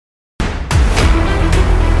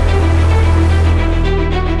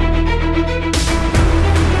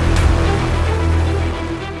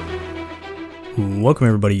Welcome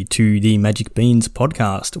everybody to the Magic Beans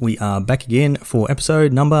podcast. We are back again for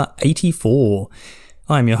episode number 84.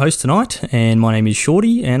 I am your host tonight, and my name is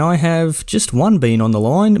Shorty, and I have just one bean on the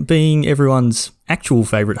line, being everyone's actual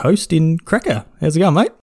favourite host in Cracker. How's it going,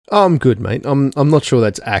 mate? I'm good, mate. I'm not sure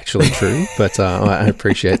that's actually true, but I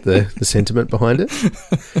appreciate the sentiment behind it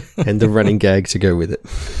and the running gag to go with it.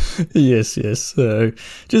 Yes. So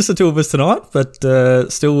just the two of us tonight, but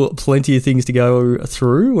still plenty of things to go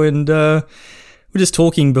through. And we're just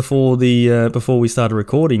talking before we started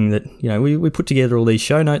recording that we put together all these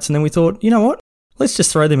show notes, and then we thought, you know what? Let's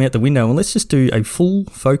just throw them out the window and let's just do a full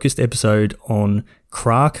focused episode on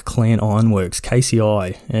Krark Clan Ironworks,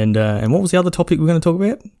 KCI. And what was the other topic we're going to talk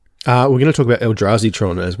about? We're going to talk about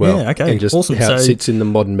Eldrazi as well. Yeah, okay. And just awesome. how it sits in the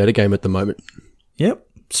modern metagame at the moment. Yep.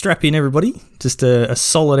 Strap in, everybody. Just a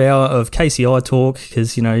solid hour of KCI talk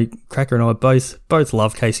because, Cracker and I both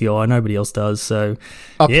love KCI. Nobody else does. So,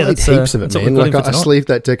 I played heaps of it, man. I sleeved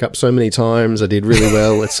that deck up so many times. I did really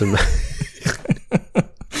well. It's some...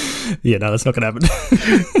 Yeah, no, that's not going to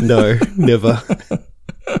happen. No, never.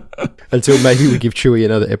 Until maybe we give Chewy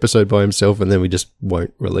another episode by himself, and then we just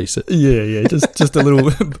won't release it. Yeah. Just a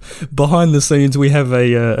little behind the scenes. We have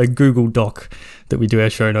a Google Doc that we do our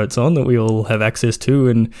show notes on that we all have access to,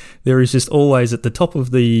 and there is just always at the top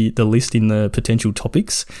of the list in the potential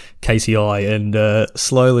topics, KCI, and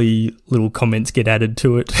slowly little comments get added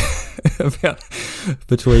to it about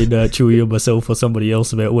between Chewy or myself or somebody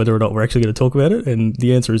else about whether or not we're actually going to talk about it, and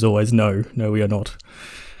the answer is always no, we are not.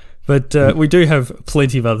 But we do have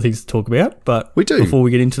plenty of other things to talk about. But we do. Before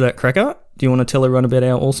we get into that, Cracker, do you want to tell everyone about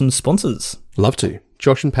our awesome sponsors? Love to.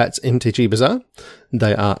 Josh and Pat's MTG Bazaar.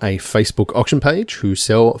 They are a Facebook auction page who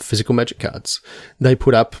sell physical Magic cards. They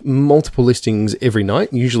put up multiple listings every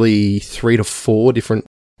night, usually 3 to 4 different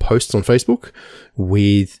posts on Facebook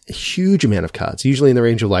with a huge amount of cards, usually in the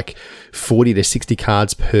range of like 40 to 60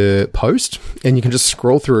 cards per post. And you can just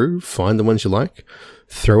scroll through, find the ones you like,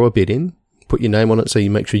 throw a bid in, put your name on it so you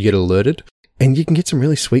make sure you get alerted, and you can get some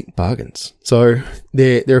really sweet bargains. So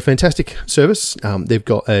they're a fantastic service. They've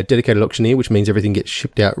got a dedicated auctioneer, which means everything gets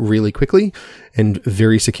shipped out really quickly and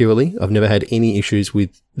very securely. I've never had any issues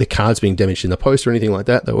with the cards being damaged in the post or anything like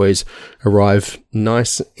that. They always arrive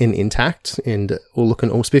nice and intact and all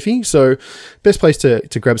looking all spiffy. So best place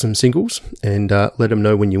to grab some singles and let them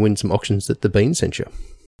know when you win some auctions that the Bean sent you.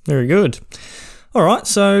 Very good. All right,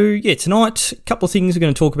 so tonight, a couple of things we're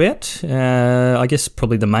going to talk about. I guess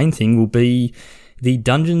probably the main thing will be the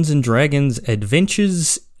Dungeons and Dragons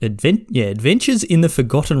Adventures in the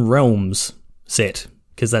Forgotten Realms set,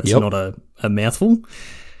 because that's not a mouthful.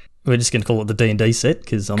 We're just going to call it the D&D set,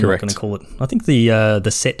 because I'm not going to call it... I think the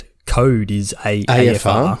set code is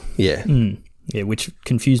AFR. Yeah. Yeah, which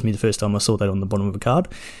confused me the first time I saw that on the bottom of a card.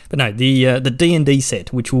 But no, the D&D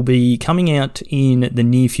set, which will be coming out in the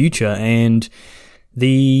near future, and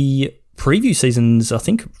the preview season's, I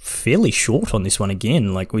think, fairly short on this one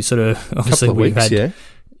again. Like, we sort of... Obviously, we've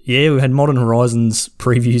had Modern Horizons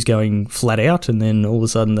previews going flat out, and then all of a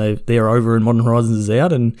sudden they're over and Modern Horizons is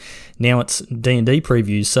out, and now it's D&D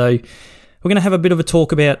previews. So we're going to have a bit of a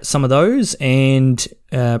talk about some of those, and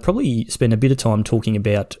probably spend a bit of time talking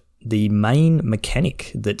about the main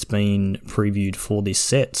mechanic that's been previewed for this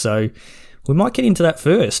set. So we might get into that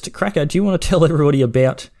first. Cracker, do you want to tell everybody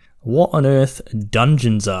about what on earth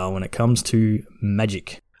dungeons are when it comes to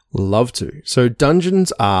Magic? Love to. So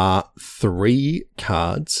dungeons are 3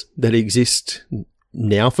 cards that exist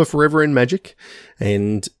now for forever in Magic,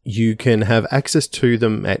 and you can have access to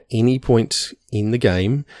them at any point in the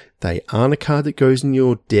game. They aren't a card that goes in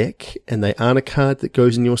your deck, and they aren't a card that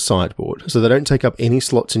goes in your sideboard. So they don't take up any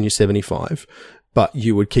slots in your 75, but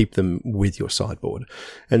you would keep them with your sideboard.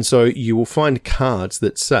 And so you will find cards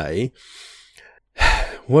that say,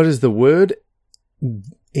 what is the word?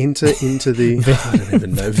 Enter into the... I don't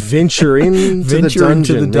even know. Venture into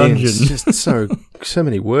the dungeon. Man, it's just so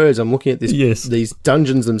many words. I'm looking at these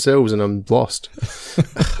dungeons themselves and I'm lost.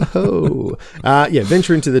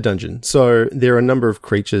 Venture into the dungeon. So there are a number of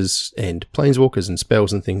creatures and planeswalkers and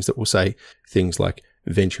spells and things that will say things like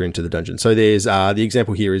venture into the dungeon. So there's the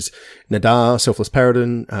example here is Nadar, Selfless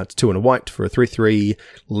Paladin. It's 2 and a white for a 3/3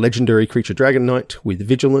 legendary creature Dragon Knight with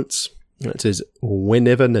vigilance. It says,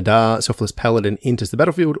 whenever Nadar, Selfless Paladin, enters the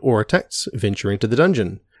battlefield or attacks, venture into the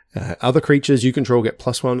dungeon. Other creatures you control get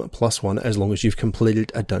 +1/+1 as long as you've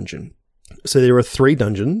completed a dungeon. So there are 3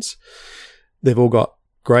 dungeons. They've all got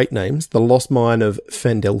great names. The Lost Mine of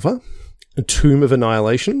Phandelver, Tomb of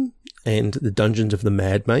Annihilation, and the Dungeons of the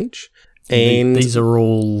Mad Mage. And these are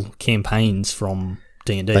all campaigns from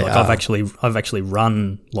D&D. Like I've actually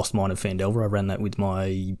run Lost Mine of Phandelver. I ran that with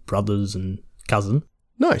my brothers and cousin.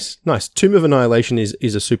 Nice. Tomb of Annihilation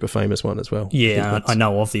is a super famous one as well. Yeah, I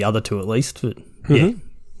know of the other two at least, but yeah.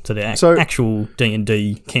 So they're actual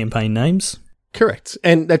D&D campaign names. Correct.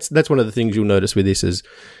 And that's one of the things you'll notice with this is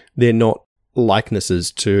they're not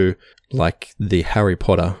likenesses to like the Harry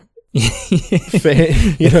Potter.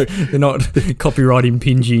 They're not copyright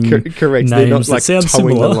impinging. Correct. Names They're not like sound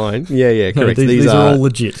towing similar. the line. Yeah, correct. No, these are all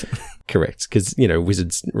legit. Correct, because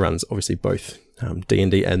Wizards runs obviously both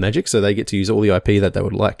D&D and Magic, so they get to use all the IP that they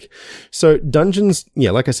would like. So dungeons,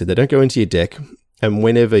 like I said, they don't go into your deck, and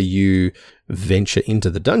whenever you venture into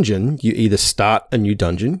the dungeon, you either start a new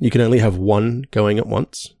dungeon. You can only have one going at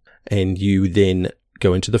once, and you then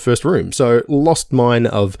go into the first room. So Lost Mine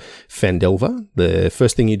of Phandelver, the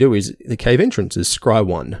first thing you do is the cave entrance is Scry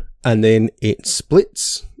 1, and then it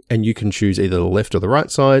splits. And you can choose either the left or the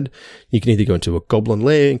right side. You can either go into a goblin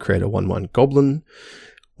lair and create a 1/1 goblin,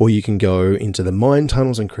 or you can go into the mine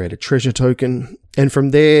tunnels and create a treasure token. And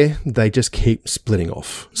from there, they just keep splitting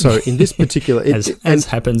off. So in this particular... as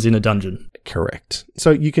happens in a dungeon. Correct.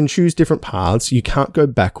 So you can choose different paths. You can't go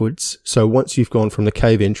backwards. So once you've gone from the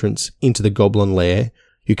cave entrance into the goblin lair,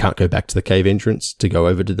 you can't go back to the cave entrance to go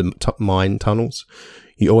over to the mine tunnels.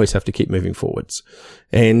 You always have to keep moving forwards.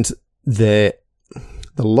 And the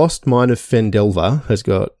Lost Mine of Phandelver has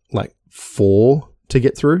got like 4 to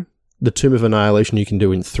get through. The Tomb of Annihilation you can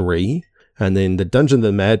do in 3. And then the Dungeon of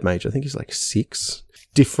the Mad Mage, I think is like 6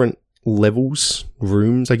 different levels,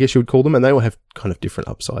 rooms, I guess you would call them. And they all have kind of different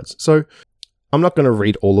upsides. So I'm not going to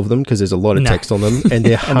read all of them because there's a lot of text on them and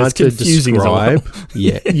they're hard to describe.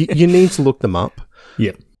 Yeah, you need to look them up.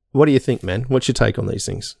 Yeah. What do you think, man? What's your take on these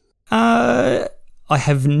things? I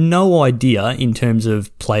have no idea in terms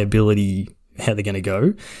of playability how they're going to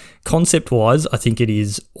go. Concept-wise, I think it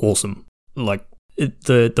is awesome. Like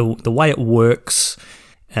the way it works,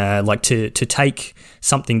 like to take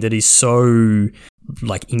something that is so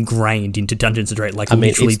like ingrained into Dungeons and Dragons, like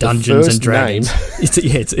literally Dungeons and Dragons.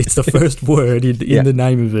 It's the first word in the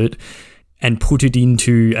name of it, and put it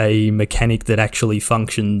into a mechanic that actually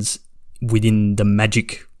functions within the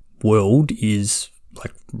Magic world is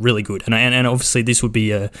like really good. And obviously this would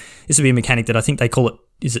be a mechanic that I think they call it.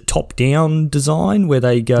 Is it top-down design where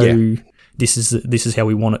they go, this is how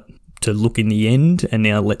we want it to look in the end, and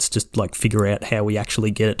now let's just like figure out how we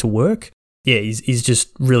actually get it to work. Yeah, is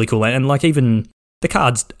just really cool. And like even the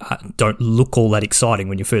cards don't look all that exciting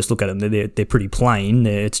when you first look at them. They're pretty plain.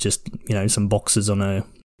 It's just some boxes on a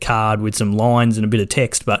card with some lines and a bit of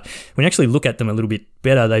text. But when you actually look at them a little bit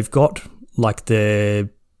better, they've got like the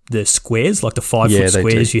squares, like the 5-foot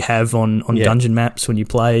squares you have on dungeon maps when you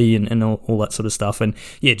play and all that sort of stuff. And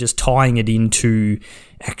yeah, just tying it into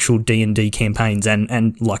actual D&D campaigns.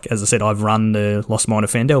 And like, as I said, I've run the Lost Mine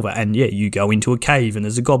of Phandelver, and yeah, you go into a cave and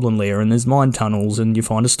there's a goblin lair and there's mine tunnels and you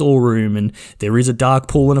find a storeroom and there is a dark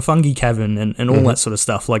pool and a fungi cavern and all that sort of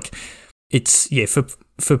stuff. Like it's,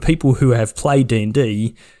 for people who have played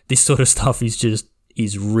D&D, this sort of stuff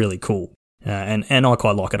is really cool. And I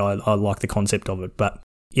quite like it. I like the concept of it, but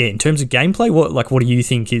yeah, in terms of gameplay, what do you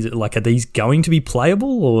think? Is it like, are these going to be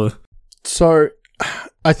playable or? So,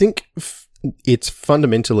 I think it's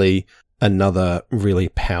fundamentally another really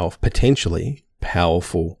potentially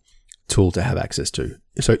powerful tool to have access to.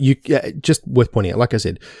 So just worth pointing out, like I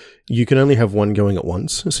said, you can only have one going at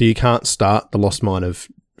once. So you can't start the Lost Mine of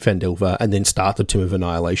Phandelver and then start the Tomb of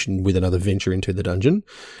Annihilation with another venture into the dungeon.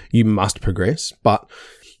 You must progress, but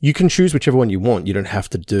you can choose whichever one you want. You don't have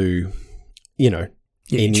to do, you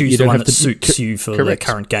choose the one that suits you for the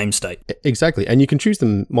current game state. Exactly. And you can choose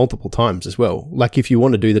them multiple times as well. Like if you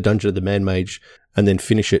want to do the Dungeon of the Man Mage and then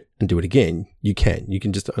finish it and do it again, you can. You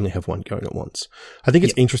can just only have one going at once. I think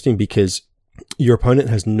it's interesting because your opponent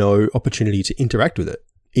has no opportunity to interact with it.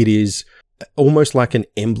 It is almost like an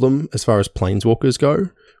emblem as far as Planeswalkers go,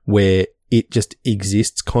 where it just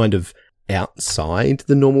exists kind of outside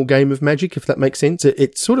the normal game of Magic, if that makes sense.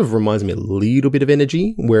 It sort of reminds me a little bit of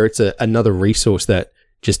Energy, where it's another resource that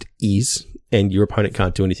just is, and your opponent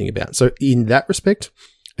can't do anything about. So in that respect,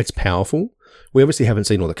 it's powerful. We obviously haven't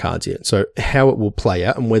seen all the cards yet, so how it will play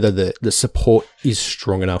out and whether the support is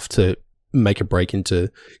strong enough to make a break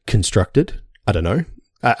into Constructed, I don't know.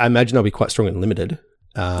 I imagine they'll be quite strong and limited.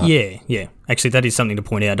 Yeah. Actually, that is something to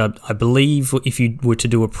point out. I believe if you were to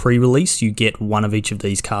do a pre-release, you get one of each of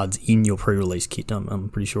these cards in your pre-release kit. I'm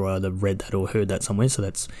pretty sure I either read that or heard that somewhere, so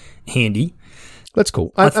that's handy. That's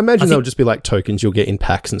cool. I imagine they'll just be like tokens you'll get in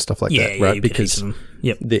packs and stuff like that, right? Yeah, because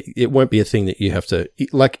yep. It won't be a thing that you have to,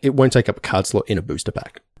 like, it won't take up a card slot in a booster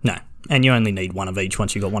pack. No, and you only need one of each.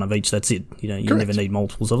 Once you've got one of each, that's it. You never need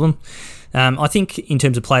multiples of them. I think in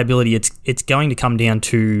terms of playability, it's going to come down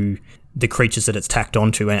to the creatures that it's tacked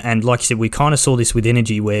onto. And like you said, we kind of saw this with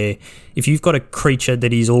energy, where if you've got a creature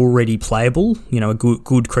that is already playable, a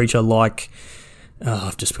good creature like...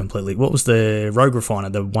 I've just completely... What was the Rogue Refiner,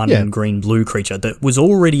 the one green-blue creature that was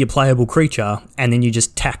already a playable creature, and then you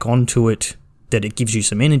just tack onto it that it gives you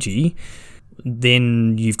some energy,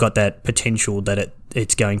 then you've got that potential that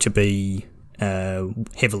it's going to be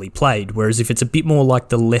heavily played. Whereas if it's a bit more like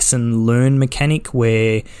the lesson learn mechanic,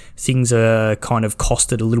 where things are kind of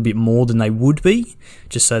costed a little bit more than they would be,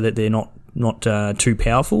 just so that they're not too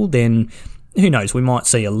powerful, then who knows, we might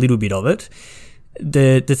see a little bit of it.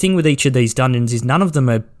 The thing with each of these dungeons is none of them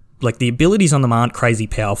are, like, the abilities on them aren't crazy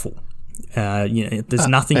powerful. There's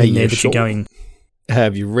nothing in there that you're going...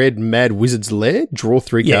 Have you read Mad Wizard's Lair? Draw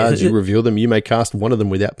 3 cards, you reveal them, you may cast one of them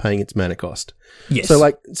without paying its mana cost. Yes.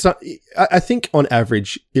 So I think on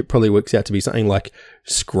average, it probably works out to be something like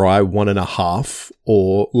Scry 1.5,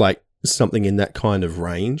 or like something in that kind of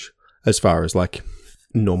range, as far as like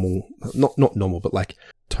normal, not normal, but like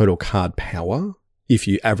total card power, if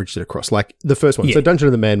you averaged it across. Like the first one. Yeah. So Dungeon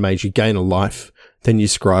of the Mad Mage, you gain a life, then you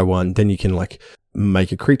Scry 1, then you can like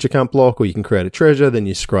make a creature can't block, or you can create a treasure, then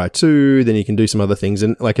you Scry 2, then you can do some other things,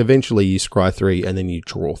 and like eventually you Scry 3, and then you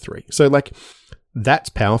draw 3. So like that's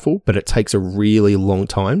powerful, but it takes a really long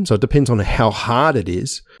time. So it depends on how hard it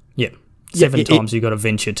is. Yeah. 7 times you've got to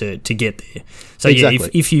venture to get there. So exactly.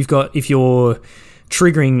 if you're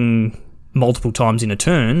triggering multiple times in a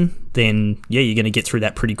turn, then you're going to get through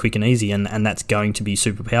that pretty quick and easy, and that's going to be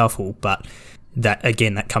super powerful. But that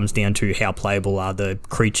comes down to how playable are the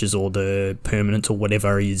creatures or the permanents or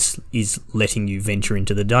whatever is letting you venture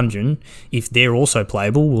into the dungeon. If they're also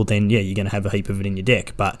playable, well then you're going to have a heap of it in your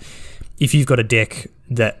deck. But if you've got a deck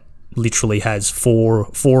that literally has four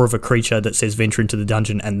of a creature that says venture into the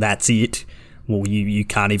dungeon and that's it, well you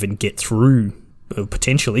can't even get through, or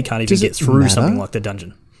potentially can't even get through something like the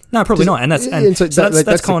dungeon. No, probably not. And that's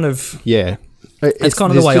kind of... Yeah. It's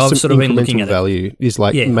kind of the way I've sort of been looking at it. Value is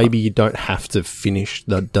like, maybe you don't have to finish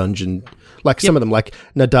the dungeon. Like some of them, like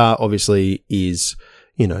Nadar obviously is,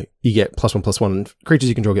 you get +1/+1 creatures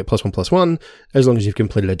you control get +1/+1 as long as you've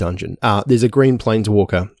completed a dungeon. There's a green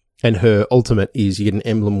planeswalker, and her ultimate is you get an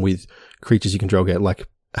emblem with creatures you control get like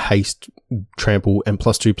haste, trample, and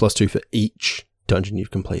 +2/+2 for each dungeon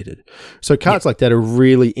you've completed. So cards like that are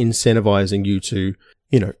really incentivizing you to,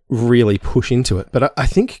 really push into it. But I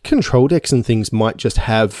think control decks and things might just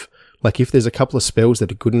have, like, if there's a couple of spells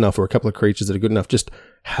that are good enough or a couple of creatures that are good enough, just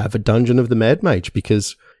have a Dungeon of the Mad Mage,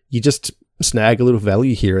 because you just snag a little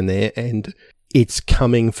value here and there, and it's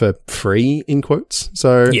coming for free, in quotes.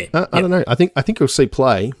 So I don't know. I think you'll see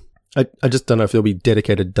play. I just don't know if there'll be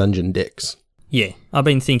dedicated dungeon decks. Yeah, I've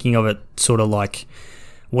been thinking of it sort of like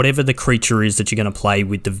whatever the creature is that you're going to play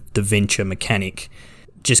with the venture mechanic,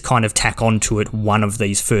 just kind of tack onto it one of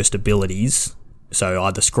these first abilities. So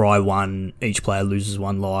either Scry 1, each player loses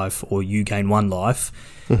 1 life, or you gain 1 life.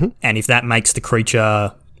 Mm-hmm. And if that makes the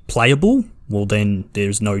creature playable, well then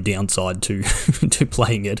there's no downside to to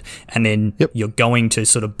playing it. And then you're going to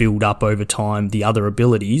sort of build up over time the other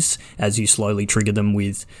abilities as you slowly trigger them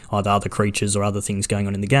with either other creatures or other things going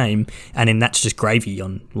on in the game. And then that's just gravy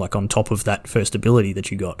on top of that first ability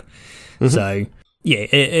that you got. Mm-hmm. So yeah,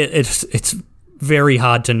 it's very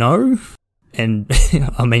hard to know. And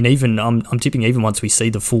I mean, even I'm tipping even once we see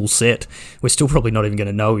the full set, we're still probably not even going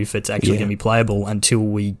to know if it's actually going to be playable until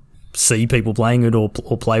we see people playing it or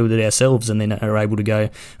play with it ourselves, and then are able to go,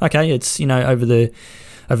 okay, it's over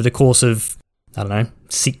the course of, I don't know,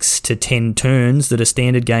 6 to 10 turns that a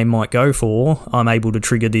standard game might go for, I'm able to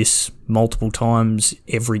trigger this multiple times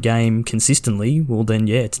every game consistently. Well, then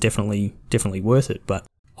it's definitely worth it. But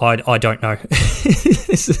I don't know. I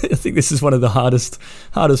think this is one of the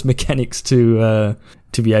hardest mechanics to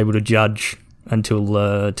be able to judge until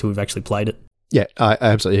we've actually played it. Yeah, I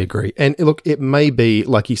absolutely agree. And look, it may be,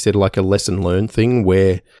 like you said, like a lesson learned thing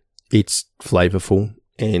where it's flavorful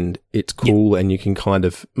and it's cool and you can kind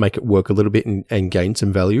of make it work a little bit and gain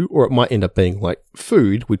some value, or it might end up being like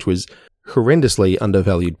food, which was horrendously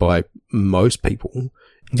undervalued by most people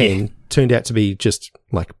and turned out to be just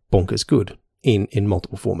like bonkers good in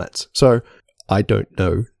multiple formats. So I don't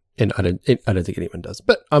know, and I don't think anyone does,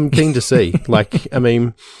 but I'm keen to see. Like, I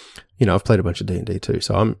mean, I've played a bunch of D&D too,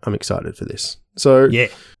 so I'm excited for this. So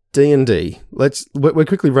D&D. We're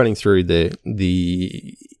quickly running through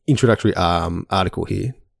the introductory article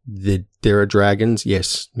here. There are dragons.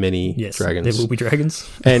 Yes, many dragons. There will be dragons.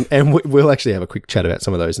 And we'll actually have a quick chat about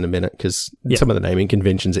some of those in a minute, because some of the naming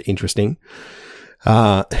conventions are interesting.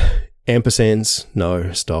 Ampersands.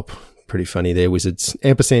 No, stop. Pretty funny there, wizards.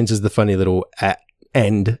 Ampersands is the funny little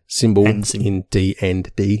and symbol in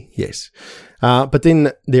D&D, yes. But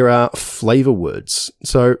then there are flavor words.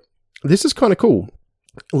 So this is kind of cool.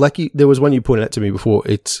 Like there was one you pointed out to me before.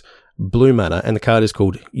 It's blue mana, and the card is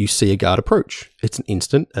called You See a Guard Approach. It's an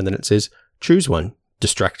instant, and then it says choose one.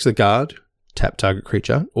 Distract the guard, tap target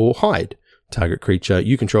creature, or hide. Target creature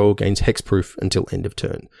you control gains hexproof until end of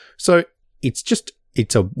turn. So it's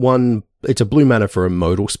a blue mana for a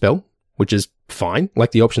modal spell, which is fine.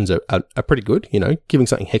 Like the options are pretty good. You know, giving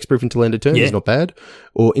something hexproof until end of turn is not bad.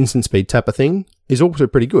 Or instant speed tap a thing is also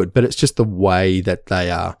pretty good. But it's just the way that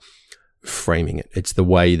they are framing it. It's the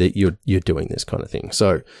way that you're doing this kind of thing.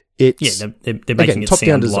 So it's they're making it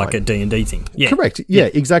sound like a D&D thing. Yeah, correct. Yeah,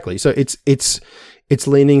 exactly. So it's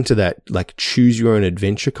leaning to that like choose your own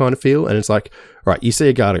adventure kind of feel, and it's like, right, you see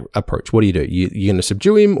a guard approach. What do? You're going to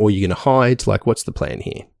subdue him, or you're going to hide? Like, what's the plan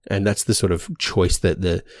here? And that's the sort of choice that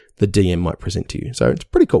the DM might present to you. So it's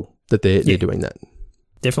pretty cool that they're doing that.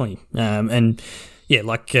 Definitely. And yeah,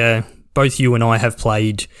 like both you and I have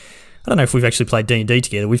played. I don't know if we've actually played D&D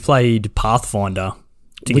together. We've played Pathfinder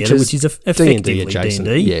together, which is effectively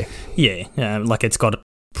D&D. Yeah. Like it's got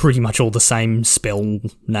pretty much all the same spell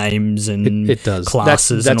names and it does.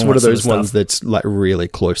 Classes. That's and all one of that those sort of ones stuff. that's like really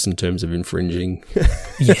close in terms of infringing.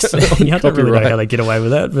 Yes, I don't really know how they get away with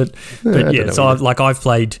that, but yeah. So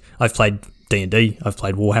I've played D&D. I've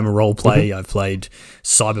played Warhammer Roleplay. I've played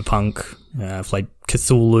Cyberpunk. I've played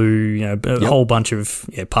Cthulhu. You know, a whole bunch of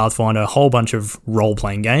Pathfinder. A whole bunch of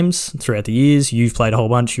role-playing games throughout the years. You've played a whole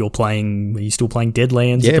bunch. Are you still playing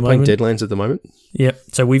Deadlands? Yeah, at the moment? Deadlands at the moment. Yeah.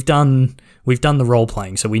 So we've done the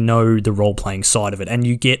role-playing, so we know the role-playing side of it, and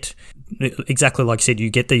you get exactly like you said. You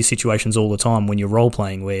get these situations all the time when you're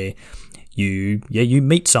role-playing where you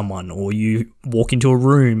meet someone, or you walk into a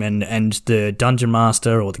room and the dungeon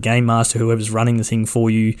master or the game master, whoever's running the thing for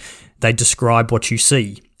you, they describe what you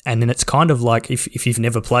see. And then it's kind of like if you've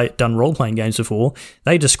never done role-playing games before,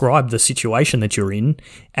 they describe the situation that you're in,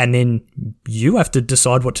 and then you have to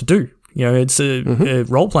decide what to do. You know, it's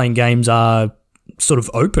role-playing games are sort of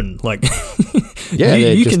open, like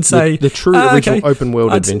you can say the true original open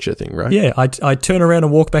world adventure thing, right? Yeah, I turn around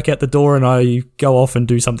and walk back out the door and I go off and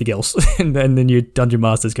do something else, and then your dungeon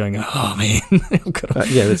master's going, oh man, I've got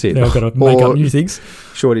to, that's it. Now I've got to make up new things.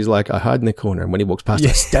 Shorty's like, I hide in the corner, and when he walks past,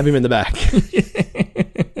 I stab him in the back.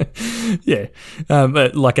 Yeah,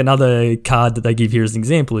 but like another card that they give here as an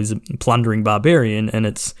example is a Plundering Barbarian, and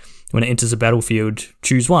it's when it enters a battlefield,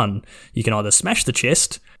 choose one. You can either smash the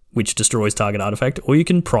chest, which destroys target artifact, or you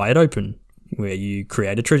can pry it open, where you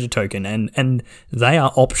create a treasure token, and they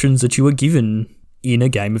are options that you are given in a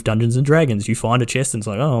game of Dungeons and Dragons. You find a chest and it's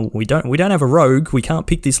like, oh, we don't have a rogue, we can't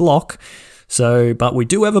pick this lock, but we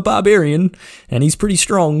do have a barbarian, and he's pretty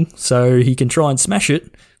strong, so he can try and smash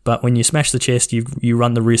it. But when you smash the chest, you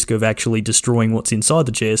run the risk of actually destroying what's inside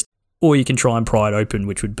the chest, or you can try and pry it open,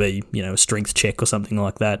 which would be, a strength check or something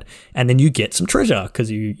like that, and then you get some treasure because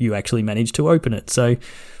you actually managed to open it. So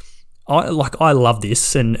I love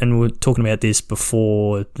this, and we were talking about this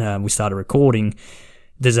before we started recording.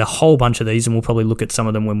 There's a whole bunch of these, and we'll probably look at some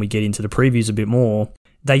of them when we get into the previews a bit more.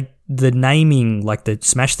 The naming, like the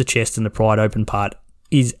smash the chest and the pry it open part,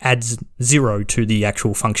 adds 0 to the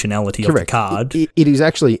actual functionality of the card. It is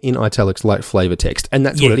actually in italics like flavor text, and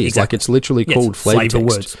that's what it is. Exactly. Like it's literally called flavor text.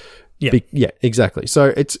 Words. Yeah, exactly.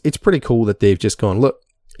 So it's pretty cool that they've just gone, look,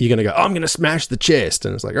 you're going to go, I'm going to smash the chest,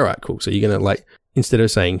 and it's like, all right, cool. So you're going to like, instead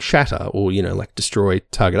of saying shatter or, like destroy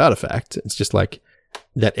target artifact, it's just like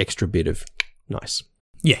that extra bit of nice.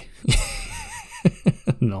 Yeah.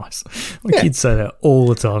 Nice. My kids say that all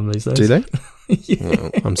the time these days. Do they? Yeah.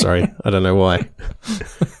 Oh, I'm sorry. I don't know why.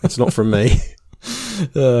 It's not from me.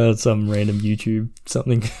 Some random YouTube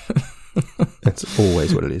something. That's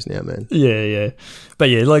always what it is now, man. Yeah. But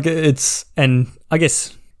yeah, like and I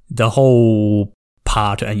guess the whole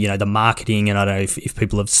part, and the marketing, and I don't know if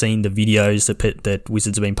people have seen the videos that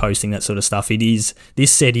Wizards have been posting, that sort of stuff.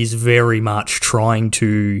 This set is very much trying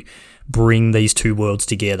to bring these two worlds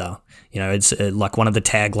together. It's like one of the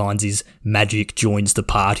taglines is magic joins the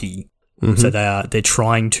party. Mm-hmm. So they're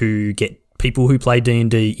trying to get people who play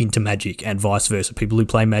D&D into Magic, and vice versa, people who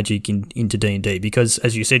play Magic into D&D, because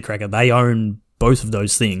as you said, Cracker, they own both of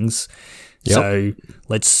those things. Yep. So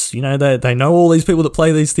let's, they know all these people that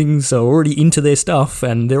play these things are already into their stuff,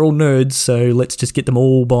 and they're all nerds, so let's just get them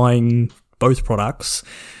all buying both products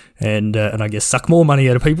and I guess suck more money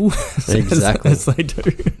out of people exactly as they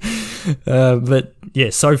do. But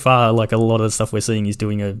yeah, so far, like a lot of the stuff we're seeing is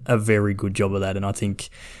doing a very good job of that, and I think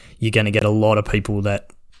you're going to get a lot of people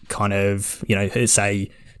that kind of,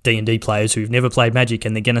 say D&D players who've never played Magic,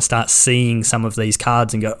 and they're going to start seeing some of these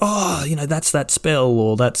cards and go, oh, that's that spell,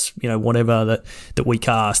 or that's, whatever that we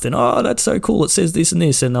cast, and oh, that's so cool, it says this and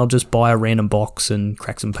this, and they'll just buy a random box and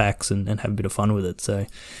crack some packs and have a bit of fun with it. So,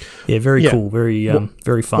 yeah, very cool, very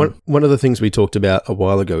very fun. One of the things we talked about a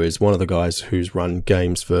while ago is one of the guys who's run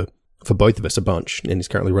games for both of us a bunch, and he's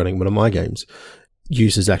currently running one of my games,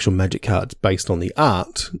 uses actual Magic cards based on the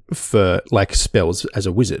art for like spells as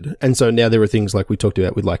a wizard. And so now there are things like we talked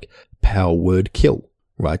about with like Power Word Kill,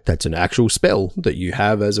 right? That's an actual spell that you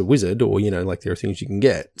have as a wizard, or, like there are things you can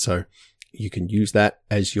get. So you can use that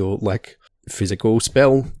as your like physical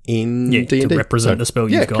spell in D&D. To represent the spell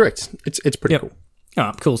you've got. Yeah, correct. It's pretty cool.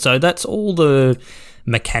 Oh, cool. So that's all the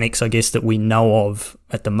mechanics, I guess, that we know of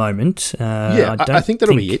at the moment. I think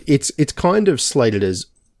that'll be it. It's kind of slated as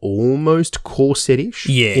almost core set-ish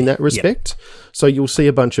in that respect. So you'll see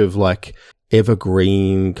a bunch of like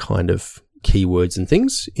evergreen kind of keywords and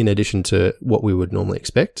things in addition to what we would normally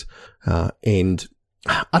expect. And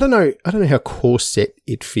I don't know how core set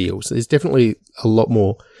it feels. There's definitely a lot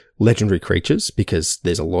more legendary creatures because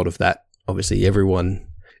there's a lot of that. Obviously, everyone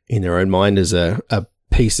in their own mind is a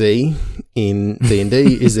PC in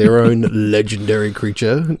D&D is their own legendary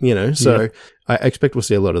creature, so I expect we'll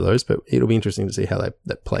see a lot of those, but it'll be interesting to see how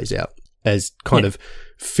that plays out as kind of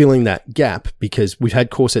filling that gap, because we've had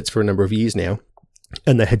core sets for a number of years now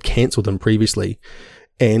and they had cancelled them previously,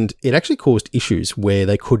 and it actually caused issues where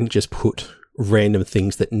they couldn't just put random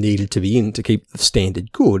things that needed to be in to keep the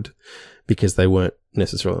standard good because they weren't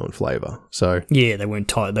necessarily on flavour. So yeah, they weren't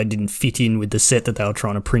tight. They didn't fit in with the set that they were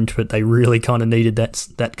trying to print, but they really kind of needed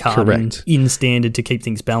that card in standard to keep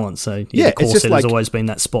things balanced. So the core set has always been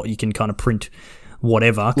that spot you can kind of print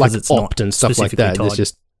whatever because it's opt not and stuff like that. Tied. There's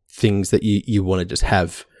just things that you want to just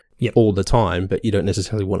have all the time, but you don't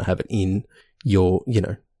necessarily want to have it in your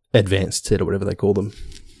advanced set or whatever they call them.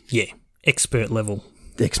 Yeah, expert level.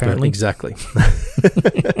 Apparently. Exactly.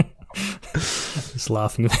 Just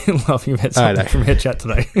laughing about something from our chat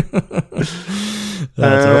today.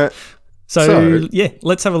 So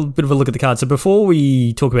let's have a bit of a look at the cards. So before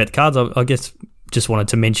we talk about the cards, I guess just wanted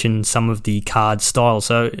to mention some of the card styles.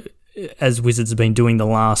 So as Wizards have been doing the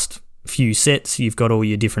last few sets, you've got all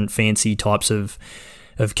your different fancy types of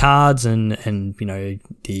cards and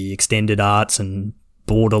the extended arts and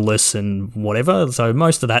borderless and whatever. So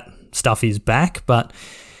most of that stuff is back, but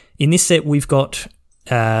in this set we've got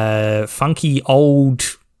funky old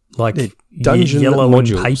dungeon yellow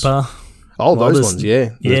modules. and paper. Oh, those ones, yeah.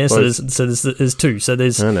 Yeah, so there's two. So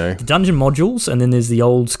there's the dungeon modules, and then there's the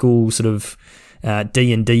old school sort of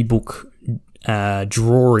D&D book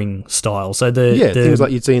drawing style. So the things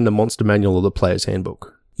like you'd see in the Monster Manual or the Player's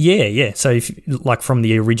Handbook. Yeah. So if like from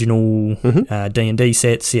the original D&D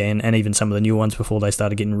sets, and even some of the new ones before they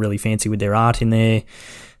started getting really fancy with their art in there.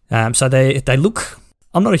 So they look.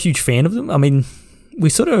 I'm not a huge fan of them. I mean, we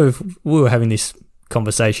were having this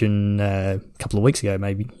conversation a couple of weeks ago,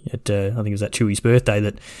 maybe at I think it was at Chewie's birthday,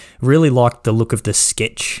 that really liked the look of the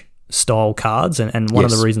sketch style cards, and one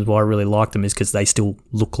of the reasons why I really like them is because they still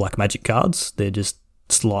look like Magic cards. They're just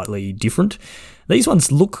slightly different. These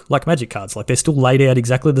ones look like Magic cards, like they're still laid out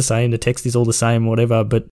exactly the same, the text is all the same, whatever,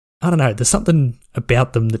 but I don't know, there's something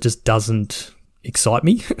about them that just doesn't excite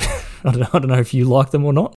me. I don't know if you like them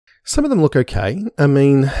or not. Some of them look okay. I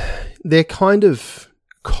mean, they're kind of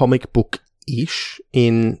comic book-ish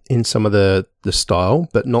in some of the style,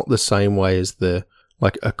 but not the same way as the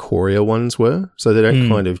like Ikoria ones were. So they don't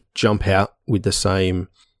kind of jump out with the same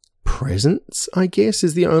presence, I guess,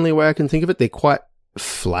 is the only way I can think of it. They're quite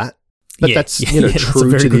flat. But that's true. That's a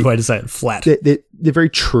very good way to say it. Flat. They're very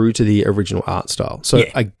true to the original art style. So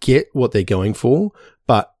I get what they're going for,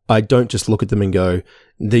 but I don't just look at them and go,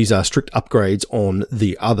 these are strict upgrades on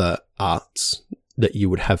the other arts that you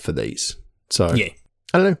would have for these. So I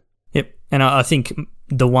don't know. Yep. And I think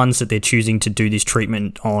the ones that they're choosing to do this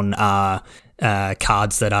treatment on are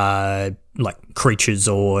cards that are like creatures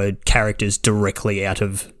or characters directly out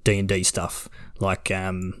of D&D stuff, like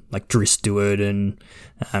Driss Steward, and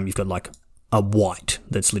you've got like a white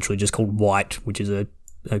that's literally just called white, which is a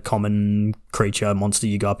common creature monster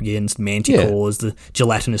you go up against, manticores, the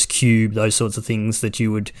gelatinous cube, those sorts of things that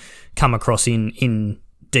you would come across in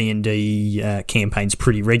D&D campaigns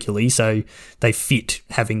pretty regularly, so they fit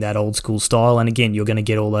having that old school style. And again, you're going to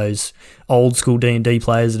get all those old school D&D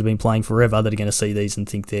players that have been playing forever that are going to see these and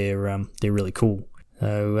think they're really cool.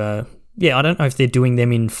 So I don't know if they're doing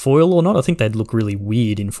them in foil or not. I think they'd look really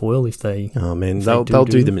weird in foil if they. Oh man, they'll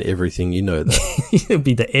do them in everything. You know that. It'll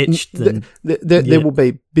be the etched. There will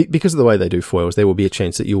be, because of the way they do foils, there will be a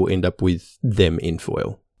chance that you will end up with them in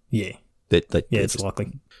foil. Yeah. It's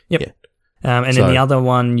likely. Yep. Yeah. And then the other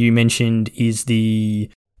one you mentioned is the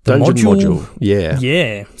Dungeon module. Yeah.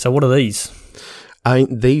 Yeah. So what are these?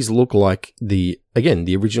 These look like the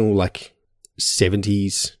original like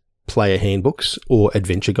 70s player handbooks or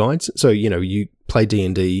adventure guides. So, you play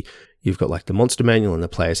D&D, you've got like the monster manual and the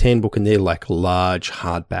player's handbook, and they're like large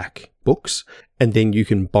hardback books. And then you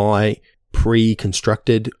can buy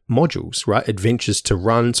pre-constructed modules, right? Adventures to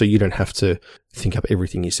run, so you don't have to think up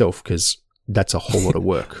everything yourself, because that's a whole lot of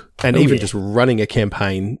work. And just running a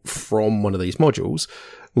campaign from one of these modules,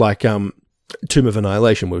 like Tomb of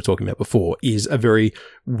Annihilation we were talking about before, is a very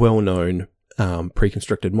well-known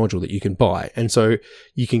pre-constructed module that you can buy. And so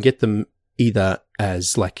you can get them either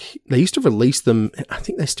as like, they used to release them, I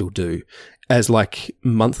think they still do, as like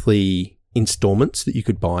monthly installments that you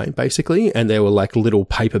could buy, basically. And they were like little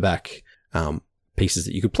paperback pieces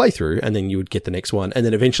that you could play through, and then you would get the next one. And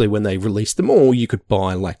then eventually when they released them all, you could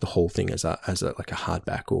buy like the whole thing as a like a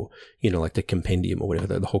hardback, or, like the compendium or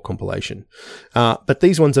whatever, the whole compilation. But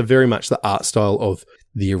these ones are very much the art style of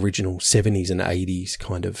the original 70s and 80s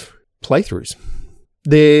kind of playthroughs.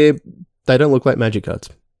 They don't look like Magic cards.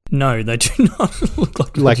 No, they do not look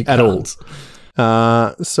like Magic at cards.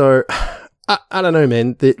 All. So I don't know,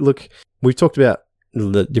 man. Look, we've talked about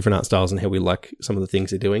the different art styles and how we like some of the things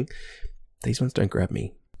they're doing. These ones don't grab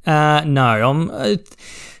me. No.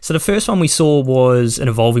 So the first one we saw was an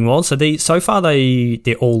Evolving World. So so far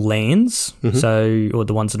they're all lands. Mm-hmm. Or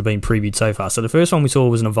the ones that have been previewed so far. So the first one we saw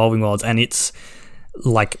was an Evolving Worlds, and it's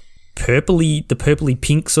like the purpley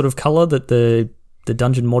pink sort of color that the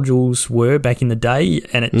dungeon modules were back in the day,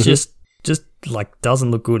 and it just like doesn't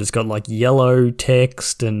look good. It's got like yellow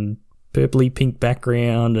text and purpley pink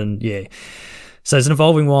background, and yeah. So there's an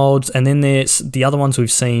Evolving Wilds, and then there's the other ones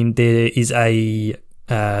we've seen. There is a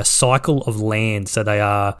cycle of lands. So they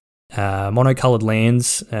are monocolored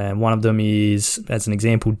lands. One of them is, as an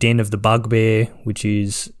example, Den of the Bugbear, which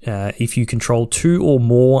is if you control 2 or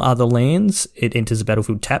more other lands, it enters the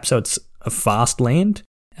battlefield tapped. So it's a fast land,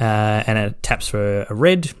 and it taps for a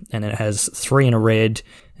red, and it has 3 and a red.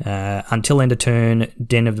 Until end of turn,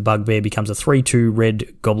 Den of the Bugbear becomes a 3/2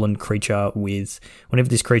 red goblin creature with, whenever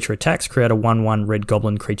this creature attacks, create a 1/1 red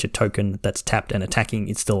goblin creature token that's tapped and attacking.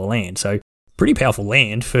 It's still a land. So pretty powerful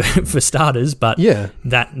land for starters, but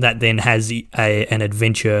that then has an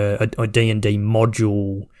adventure, a D&D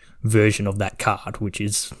module version of that card, which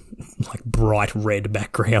is like bright red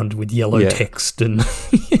background with yellow text, and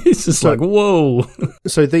it's just like, whoa.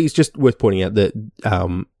 So these, just worth pointing out that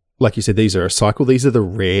like you said, these are a cycle. These are the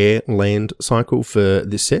rare land cycle for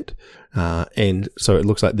this set. And so it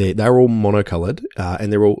looks like they're all monocolored,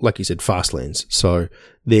 and they're all, like you said, fast lands. So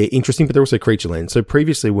they're interesting, but they're also creature lands. So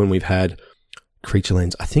previously when we've had creature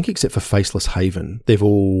lands, I think except for Faceless Haven, they've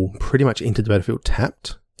all pretty much entered the battlefield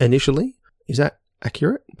tapped initially. Is that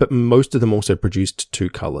accurate? But most of them also produced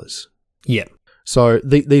 2 colors. Yeah. So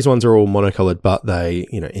these ones are all monocolored, but they,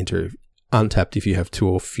 enter untapped if you have 2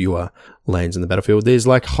 or fewer lands in the battlefield. There's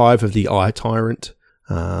like Hive of the Eye Tyrant,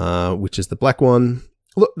 which is the black one.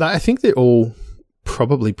 Look, I think they're all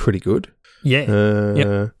probably pretty good. Yeah.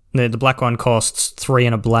 Yep. The black one costs 3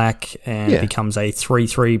 and a black, and becomes a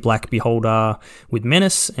 3/3 black beholder with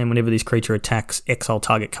menace. And whenever this creature attacks, exile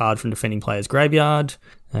target card from defending player's graveyard.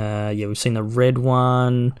 We've seen the red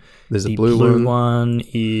one. There's the a blue one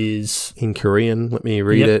is in Korean. Let me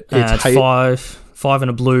read it. It's 5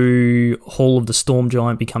 and a blue. Hall of the Storm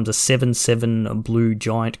Giant becomes a 7/7 blue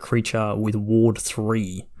giant creature with ward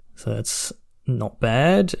 3. So that's not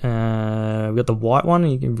bad. We've got the white one.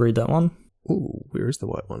 You can read that one. Ooh, where is the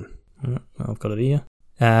white one? I've got it here.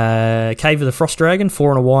 Cave of the Frost Dragon,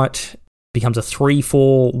 4 and a white, becomes a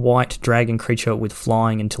 3/4 white dragon creature with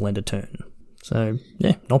flying until end of turn. So,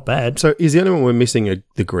 yeah, not bad. So, is the only one we're missing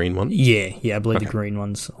the green one? Yeah, I believe the green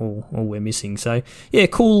one's all we're missing. So, yeah,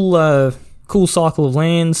 cool cycle of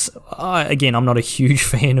lands. Again, I'm not a huge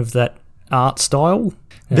fan of that art style.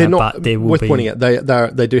 They're not, but there will worth be pointing out,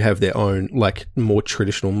 they do have their own, like, more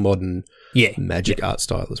traditional modern Magic art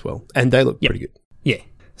style as well. And they look pretty good. Yeah.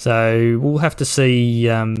 So we'll have to see.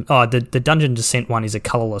 The Dungeon Descent one is a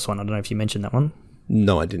colourless one. I don't know if you mentioned that one.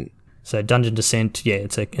 No, I didn't. So Dungeon Descent,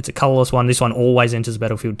 it's a colourless one. This one always enters the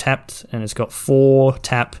battlefield tapped, and it's got 4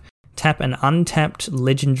 tap an untapped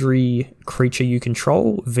legendary creature you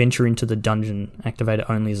control, venture into the dungeon, activate it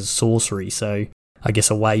only as a sorcery. So I guess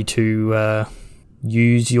a way to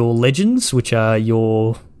use your legends, which are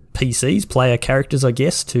your PCs, player characters, I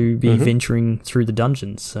guess, to be venturing through the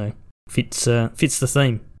dungeons. So fits the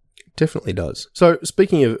theme. Definitely does. So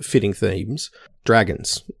speaking of fitting themes,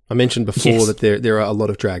 dragons. I mentioned before that there are a lot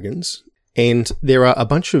of dragons. And there are a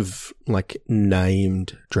bunch of like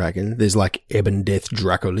named dragons. There's like Ebon Death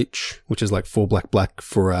Dracolich, which is like 4 black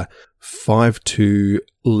for a 5/2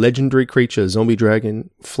 legendary creature, zombie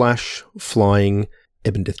dragon, flash, flying,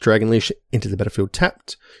 Ebon Death Dragonlich, enter the battlefield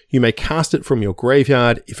tapped. You may cast it from your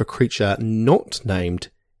graveyard if a creature not named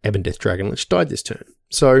Ebon Death Dragonlich died this turn.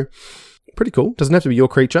 So, pretty cool. Doesn't have to be your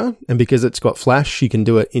creature, and because it's got flash, you can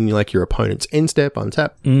do it in like your opponent's end step,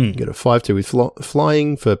 untap. You get a 5/2 with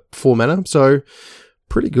flying for 4 mana, so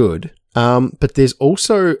pretty good. But there's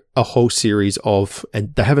also a whole series of,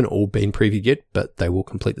 and they haven't all been previewed yet, but they will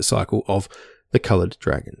complete the cycle of the coloured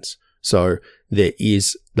dragons. So there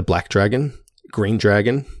is the black dragon, green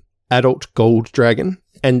dragon, adult gold dragon,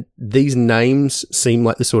 and these names seem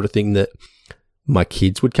like the sort of thing that my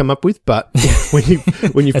kids would come up with, but when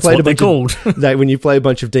you've played a bunch when you play a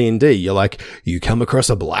bunch of D&D, you're like, you come across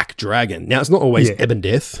a black dragon. Now it's not always Ebon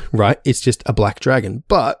Death, right? It's just a black dragon,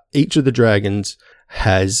 but each of the dragons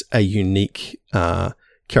has a unique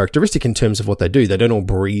characteristic in terms of what they do. They don't all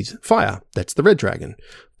breathe fire. That's the red dragon,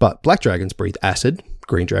 but black dragons breathe acid.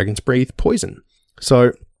 Green dragons breathe poison.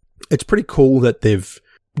 So it's pretty cool that they've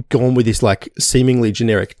gone with this like seemingly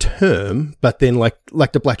generic term, but then like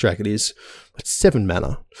the black dragon is, it's 7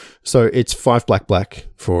 mana. So it's 5 black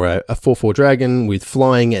for a 4/4 dragon with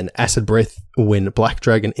flying and acid breath. When black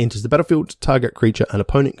dragon enters the battlefield, target creature an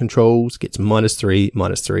opponent controls gets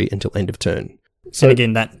 -3/-3 until end of turn. So and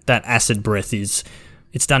again, that acid breath it's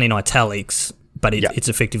done in italics, but it's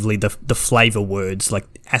effectively the flavor words. Like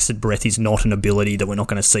acid breath is not an ability that we're not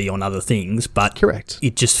going to see on other things, but correct.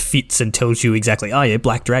 It just fits and tells you exactly. Oh yeah,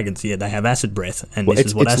 black dragons. Yeah, they have acid breath, and this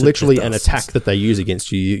is what acid breath does. It's literally an attack that they use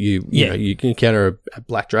against you. You know, you can encounter a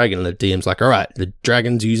black dragon, and the DM's like, all right, the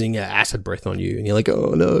dragon's using acid breath on you, and you're like,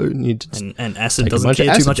 oh no, and acid doesn't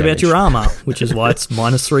care too much about your armor, which is why it's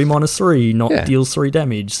 -3/-3, not deals 3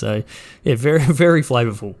 damage. So yeah, very very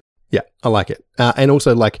flavorful. Yeah, I like it, and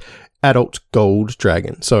also like adult gold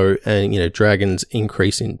dragon. So, dragons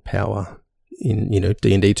increase in power in,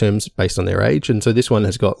 D&D terms based on their age. And so this one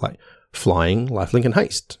has got like flying, lifelink, and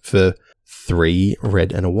haste for 3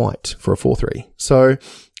 red and a white for a 4/3. So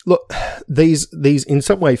look, these in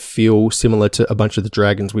some way feel similar to a bunch of the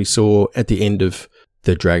dragons we saw at the end of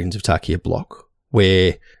the Dragons of Tarkir block,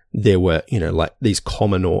 where there were, like these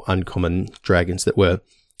common or uncommon dragons that were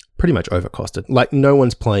pretty much overcosted. Like no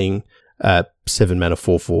one's playing 7 mana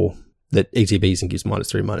 4/4 that ETBs and gives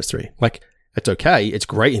 -3/-3. Like, it's okay. It's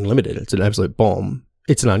great in limited. It's an absolute bomb.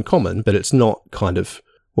 It's an uncommon, but it's not kind of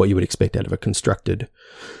what you would expect out of a constructed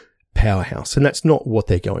powerhouse. And that's not what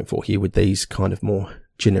they're going for here with these kind of more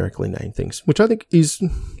generically named things, which I think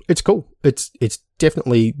it's cool. It's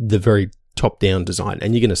definitely the very top-down design,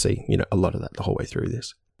 and you're going to see, a lot of that the whole way through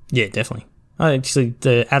this. Yeah, definitely. Actually,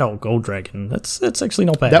 the adult gold dragon, that's actually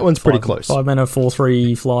not bad. That one's pretty close. 5 mana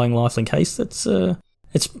 4/3 flying lifelink haste.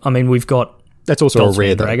 We've got. That's also a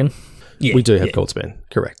rare dragon. Yeah, we do have Goldspan,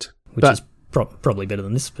 correct, which is probably better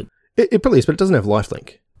than this, but it probably is. But it doesn't have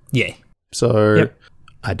lifelink. Yeah. So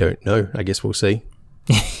I don't know. I guess we'll see.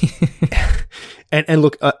 and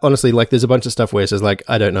look, honestly, like there's a bunch of stuff where it says like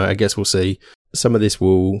I don't know. I guess we'll see. Some of this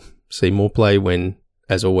will see more play when,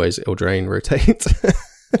 as always, Eldraine rotates.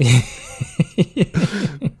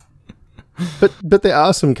 But there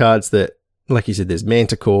are some cards that, like you said, there's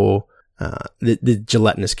Manticore, the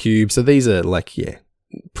gelatinous cube. So these are like,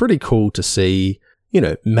 pretty cool to see,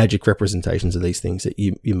 magic representations of these things that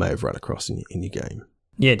you may have run across in your game.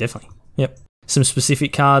 Yeah, definitely. Yep. Some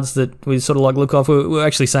specific cards that we sort of like look off. We were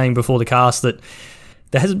actually saying before the cast that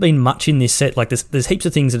there hasn't been much in this set. Like there's heaps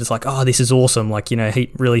of things that it's like, oh, this is awesome. Like,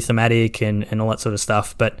 really thematic and all that sort of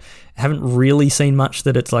stuff. But I haven't really seen much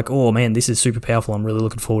that it's like, oh man, this is super powerful. I'm really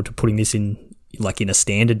looking forward to putting this in, like in a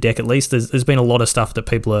standard deck at least. There's been a lot of stuff that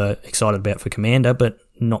people are excited about for Commander, but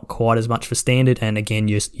not quite as much for Standard. And again,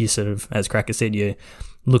 you sort of, as Cracker said, you're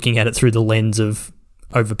looking at it through the lens of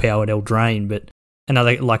overpowered Eldraine. But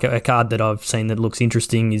another, like a card that I've seen that looks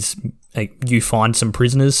interesting is you find some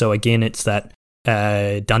prisoners. So again, it's that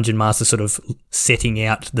Dungeon Master sort of setting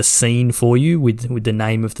out the scene for you with the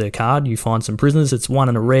name of the card. You find some prisoners. It's 1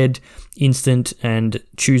 and a red, instant, and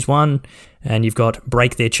choose one. And you've got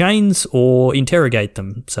break their chains or interrogate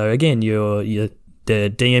them. So again,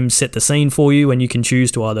 the DM set the scene for you, and you can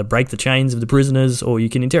choose to either break the chains of the prisoners or you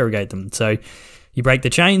can interrogate them. So you break the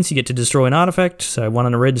chains, you get to destroy an artifact. So 1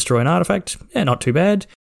 and a red, destroy an artifact. Yeah, not too bad.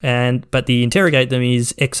 But the interrogate them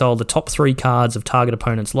is exile the top 3 cards of target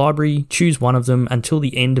opponent's library, choose one of them until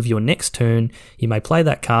the end of your next turn. You may play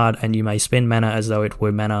that card and you may spend mana as though it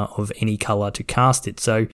were mana of any color to cast it.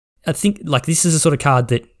 So I think like this is a sort of card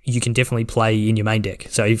that you can definitely play in your main deck.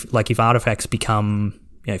 So if artifacts become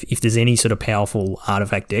if there's any sort of powerful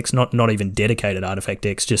artifact decks, not even dedicated artifact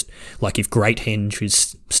decks, just like if Great Henge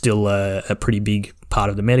is still a pretty big part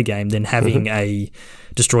of the metagame, then having a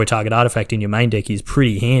destroy target artifact in your main deck is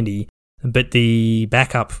pretty handy. But the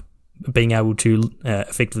backup, being able to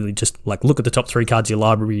effectively just like look at the top 3 cards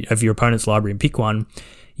of your opponent's library and pick one,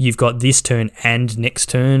 you've got this turn and next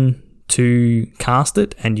turn to cast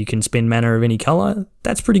it, and you can spend mana of any color.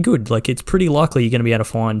 That's pretty good. Like, it's pretty likely you're going to be able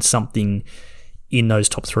to find something in those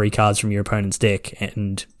top 3 cards from your opponent's deck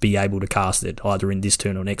and be able to cast it either in this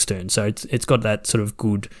turn or next turn. So it's got that sort of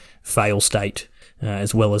good fail state,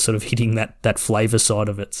 as well as sort of hitting that flavor side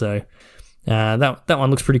of it. So that one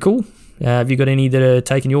looks pretty cool. Have you got any that are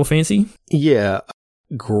taking your fancy? Yeah,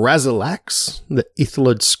 Grazilax, the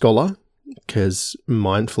Ithlid Scholar, because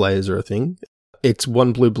Mind Flayers are a thing. It's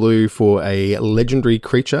 1 blue for a legendary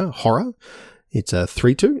creature, Horror. It's a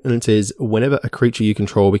 3/2, and it says, whenever a creature you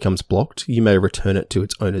control becomes blocked, you may return it to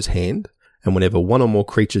its owner's hand. And whenever one or more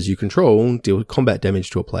creatures you control deal combat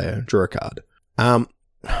damage to a player, draw a card.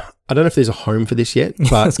 I don't know if there's a home for this yet,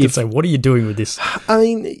 but I was going to say, what are you doing with this? I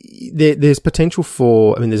mean, there's potential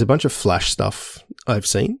for, there's a bunch of flash stuff I've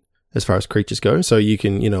seen as far as creatures go. So you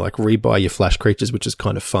can, like rebuy your flash creatures, which is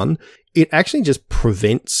kind of fun. It actually just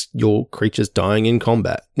prevents your creatures dying in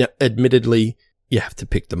combat. Now, admittedly, you have to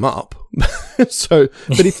pick them up. But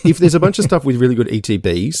if there's a bunch of stuff with really good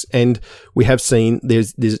ETBs, and we have seen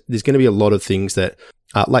there's going to be a lot of things that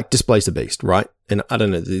like Displace the Beast, right? And I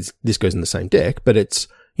don't know, this goes in the same deck, but it's,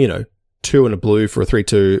 2 and a blue for a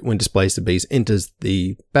 3/2. When Displace the Beast enters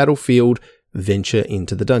the battlefield, venture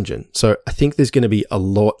into the dungeon. So I think there's going to be a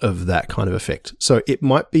lot of that kind of effect. So it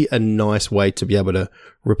might be a nice way to be able to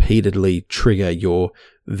repeatedly trigger your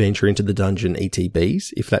venture into the dungeon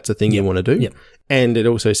ETBs, if that's a thing you want to do. Yep. And it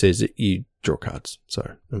also says that you draw cards. So,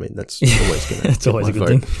 that's always going to It's always a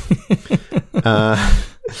good thing.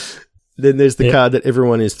 Then there's the card that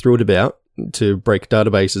everyone is thrilled about to break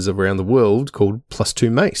databases around the world called +2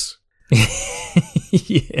 Mace.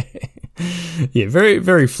 Yeah, very,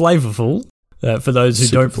 very flavorful. For those who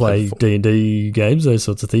don't play D&D games, those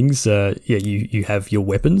sorts of things, you have your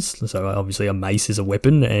weapons. So obviously a mace is a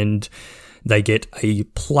weapon, and they get a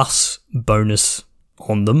plus bonus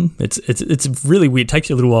on them. It's really weird. It takes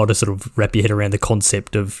you a little while to sort of wrap your head around the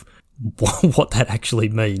concept of what that actually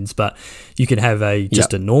means. But you can have a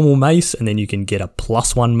normal mace, and then you can get a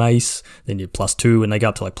 +1 mace, then you're +2, and they go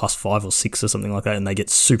up to like +5 or 6 or something like that, and they get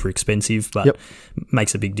super expensive, but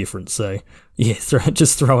makes a big difference. So yeah,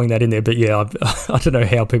 just throwing that in there. But yeah, I don't know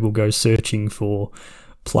how people go searching for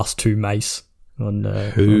 +2 mace on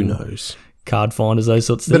who knows, card finders, those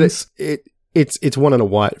sorts of things. But it's 1 and a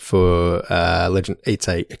white for legend. It's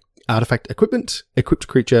a artifact equipment. Equipped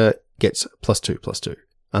creature gets +2/+2.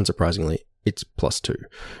 Unsurprisingly, it's +2.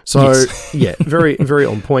 So yeah, very, very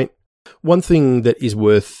on point. One thing that is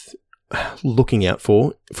worth looking out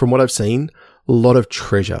for, from what I've seen, a lot of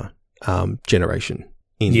treasure generation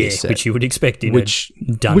in this set. Which you would expect in a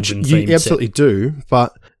dungeon theme you absolutely do.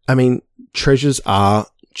 But treasures are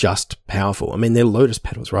just powerful. They're lotus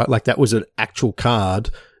petals, right? Like, that was an actual card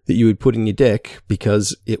that you would put in your deck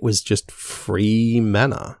because it was just free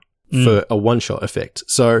mana for a one-shot effect.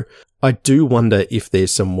 So I do wonder if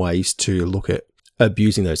there's some ways to look at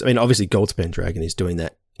abusing those. Obviously Goldspan Dragon is doing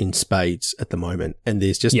that in spades at the moment, and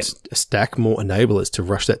there's just a stack more enablers to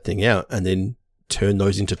rush that thing out and then turn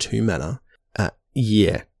those into 2 mana.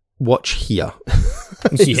 Watch here.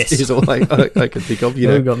 is all I can think of.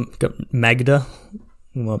 We've got Magda.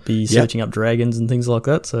 We might be searching up dragons and things like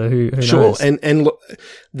that. So who knows? Sure, and look,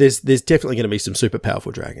 there's definitely going to be some super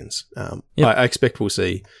powerful dragons. I expect we'll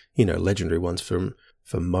see legendary ones for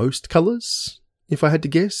most colors, if I had to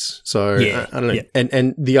guess. So I don't know,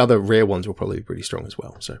 and the other rare ones will probably be pretty strong as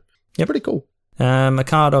well. So pretty cool. A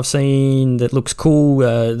card I've seen that looks cool,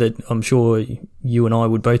 that I'm sure you and I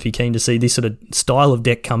would both be keen to see this sort of style of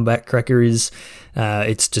deck come back, Cracker, is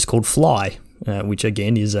it's just called Fly, which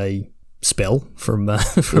again is a spell from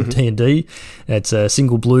D&D. It's a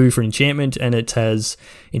single blue for enchantment, and it has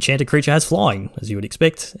enchanted creature has flying, as you would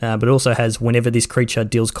expect, but it also has whenever this creature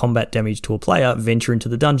deals combat damage to a player, venture into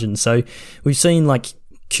the dungeon. So we've seen like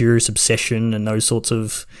Curious Obsession and those sorts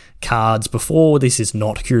of cards before. This is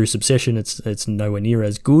not Curious Obsession. It's nowhere near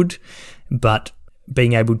as good, but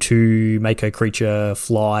being able to make a creature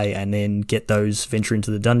fly and then get those venture into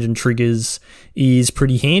the dungeon triggers is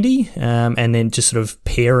pretty handy. And then just sort of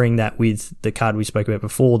pairing that with the card we spoke about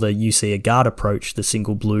before, the You See a Guard approach, the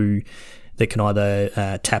single blue that can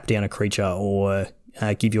either tap down a creature or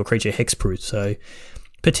give your creature hexproof. So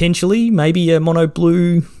potentially maybe a mono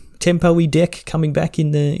blue tempo-y deck coming back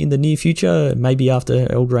in the near future. Maybe after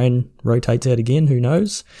Eldraine rotates out again, who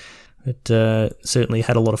knows? But certainly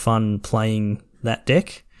had a lot of fun playing that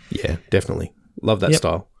deck. Yeah, definitely. Love that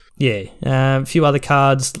style. Yeah. A few other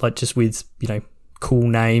cards, like just with, cool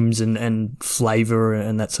names and flavour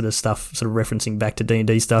and that sort of stuff, sort of referencing back to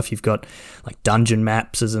D&D stuff. You've got like dungeon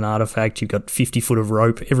maps as an artifact. You've got 50 foot of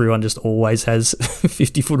rope. Everyone just always has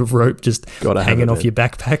 50 foot of rope just hanging off your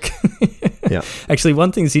backpack. Yeah. Actually,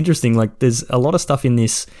 one thing that's interesting, like there's a lot of stuff in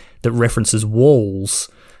this that references walls.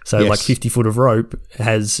 So like 50 foot of rope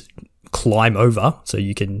has climb over, so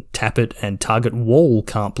you can tap it and target wall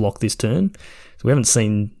can't block this turn. So we haven't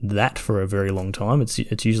seen that for a very long time. It's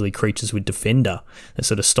usually creatures with Defender that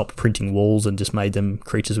sort of stopped printing walls and just made them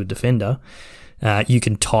creatures with Defender. You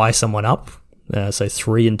can tie someone up. So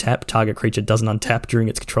 3 and tap, target creature doesn't untap during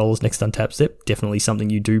its controller's next untap step. Definitely something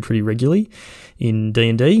you do pretty regularly in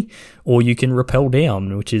D&D. Or you can repel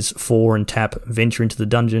down, which is 4 and tap, venture into the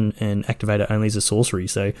dungeon and activate it only as a sorcery.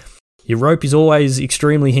 So your rope is always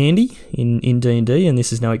extremely handy in D&D, and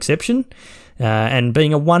this is no exception. And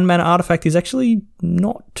being a 1-mana artifact is actually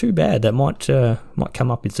not too bad. That might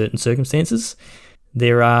come up in certain circumstances.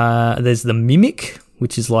 There's the Mimic,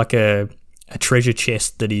 which is like a treasure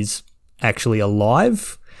chest that is actually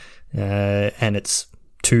alive, and it's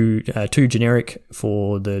too generic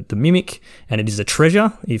for the Mimic, and it is a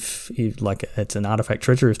treasure if like it's an artifact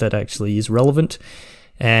treasure if that actually is relevant.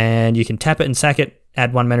 And you can tap it and sack it,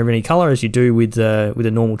 add 1 mana of any color as you do with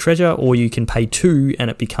a normal treasure, or you can pay 2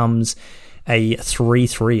 and it becomes a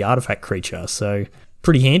 3/3 artifact creature. So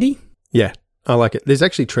pretty handy. Yeah, I like it. There's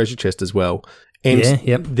actually treasure chest as well. And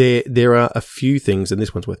there are a few things, and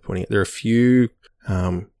this one's worth pointing out. There are a few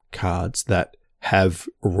cards that have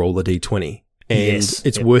roll a d20. And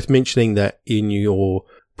it's worth mentioning that in your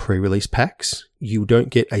pre-release packs, you don't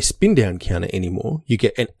get a spin down counter anymore. You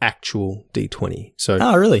get an actual d20. So,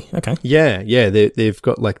 oh, really? Okay. Yeah. They've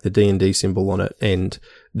got like the D&D symbol on it, and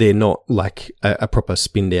they're not like a proper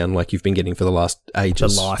spin down like you've been getting for the last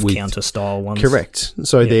ages. The life counter style ones. Correct.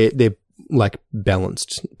 So they're like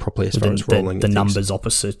balanced properly as far as rolling. The numbers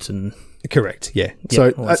opposite and correct. Yeah.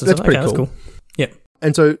 So that's pretty cool. That's cool. Yeah.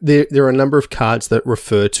 And so there are a number of cards that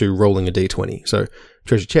refer to rolling a d20. So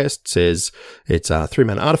Treasure Chest says it's a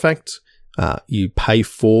 3-mana artifact. You pay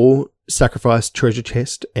 4, sacrifice Treasure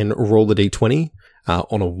Chest, and roll the d20.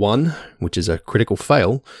 On a 1, which is a critical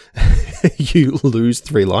fail, you lose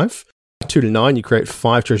 3 life. 2 to 9, you create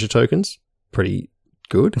 5 treasure tokens. Pretty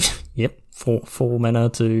good. Yep. 4 mana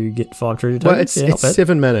to get 5 treasure tokens. Well, it's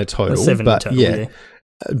 7 mana total. 7 but total, yeah.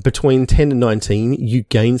 Between 10 and 19, you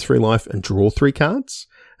gain 3 life and draw 3 cards.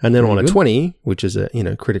 And then on a 20, which is a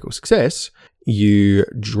critical success, you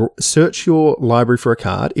search your library for a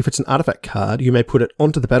card. If it's an artifact card, you may put it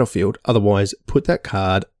onto the battlefield. Otherwise, put that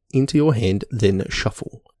card into your hand, then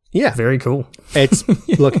shuffle. Yeah. Very cool.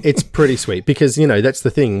 It's pretty sweet because, that's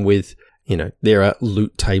the thing with, there are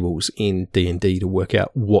loot tables in D&D to work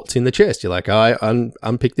out what's in the chest. You're like, I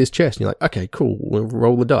unpick this chest. And you're like, okay, cool. We'll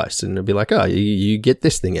roll the dice. And it'll be like, oh, you get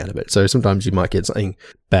this thing out of it. So sometimes you might get something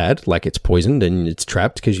bad, like it's poisoned and it's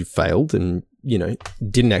trapped because you failed and,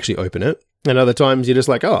 didn't actually open it. And other times you're just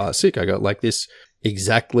like, oh, sick. I got like this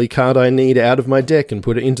exactly card I need out of my deck and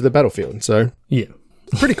put it into the battlefield. So yeah.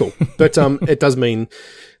 Pretty cool. But it does mean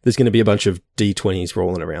there's going to be a bunch of D20s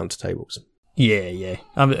rolling around tables. Yeah.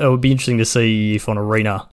 It would be interesting to see if on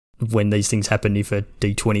Arena, when these things happen, if a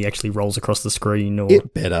D20 actually rolls across the screen, or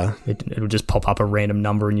it better. It'll just pop up a random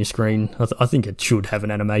number in your screen. I think it should have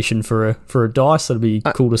an animation for a dice. That'd be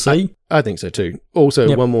cool to see. I think so too.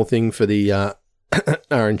 Also, one more thing for the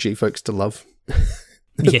RNG folks to love.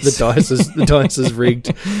 Yes. The dice is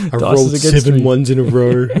rigged. I rolled 7 ones in a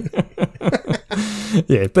row.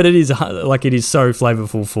 Yeah, but it is so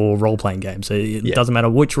flavorful for role-playing games. So it doesn't matter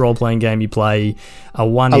which role-playing game you play. A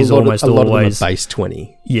 1 is almost always... A lot of them are base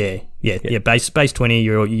 20. Yeah. Base 20,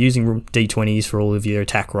 you're using D20s for all of your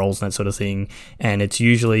attack rolls and that sort of thing. And it's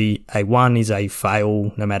usually a 1 is a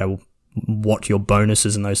fail, no matter what your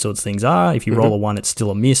bonuses and those sorts of things are. If you roll a 1, it's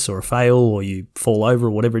still a miss or a fail, or you fall over or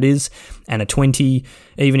whatever it is. And a 20,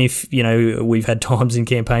 even if, we've had times in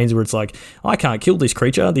campaigns where it's like, I can't kill this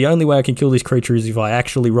creature. The only way I can kill this creature is if I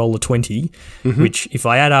actually roll a 20, which if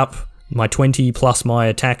I add up my 20 plus my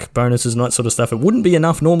attack bonuses and that sort of stuff, it wouldn't be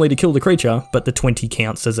enough normally to kill the creature, but the 20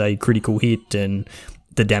 counts as a critical hit and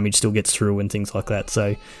the damage still gets through and things like that.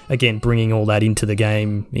 So again, bringing all that into the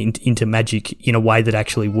game, into Magic in a way that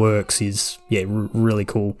actually works is, really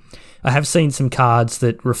cool. I have seen some cards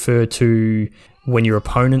that refer to when your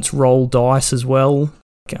opponents roll dice as well.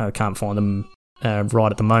 I can't find them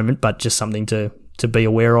right at the moment, but just something to be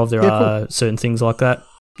aware of. There are certain things like that.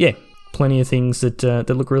 yeah, plenty of things that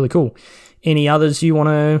look really cool. Any others you want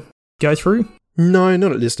to go through? No,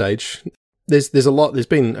 not at this stage. There's a lot. There's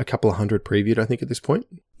been a couple of hundred previewed, I think, at this point.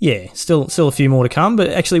 Yeah, still a few more to come. But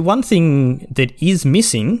actually, one thing that is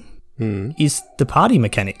missing is the party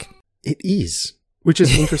mechanic. It is, which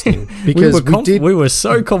is interesting because we were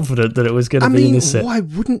so confident that it was going to be in this set. Why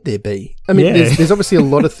wouldn't there be? I mean, there's obviously a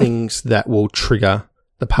lot of things that will trigger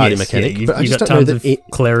the party mechanic, but I just don't know that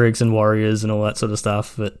clerics and warriors and all that sort of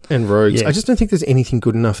stuff, and rogues. Yeah. I just don't think there's anything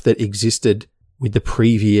good enough that existed with the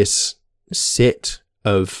previous set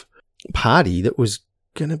of party that was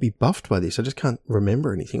going to be buffed by this. I just can't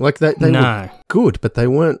remember anything. Like they were good, but they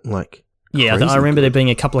weren't like. Yeah, I remember there being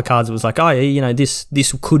a couple of cards that was like, oh, yeah, you know, this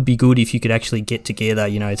could be good if you could actually get together,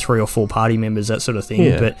 you know, 3 or 4 party members, that sort of thing.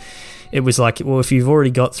 Yeah. But it was like, well, if you've already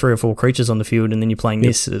got 3 or 4 creatures on the field and then you're playing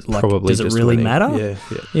this, like, does it really matter?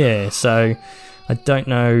 Yeah. So I don't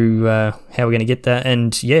know how we're going to get that.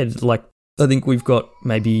 And yeah, like, I think we've got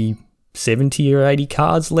maybe 70 or 80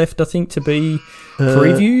 cards left, I think, to be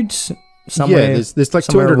previewed. Somewhere, there's like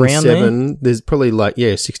 207. There's probably like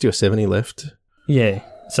 60 or 70 left. Yeah.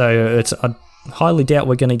 So I highly doubt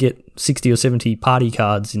we're going to get 60 or 70 party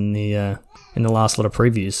cards in the last lot of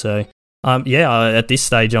previews. So at this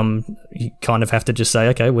stage, you kind of have to just say,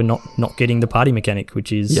 okay, we're not getting the party mechanic,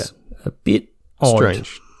 which is a bit odd.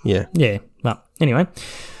 Strange. Yeah. Yeah. Well, anyway.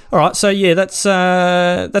 All right. So yeah, that's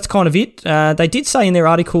kind of it. They did say in their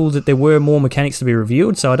article that there were more mechanics to be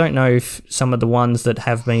revealed. So I don't know if some of the ones that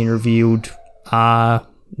have been revealed are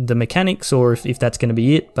the mechanics or if that's going to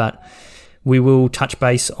be it, but. We will touch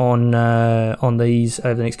base on these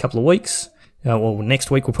over the next couple of weeks. Next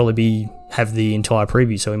week will probably have the entire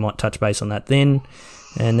preview, so we might touch base on that then.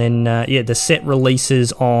 And then, the set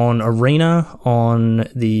releases on Arena on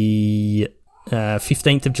the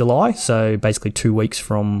 15th of July, so basically 2 weeks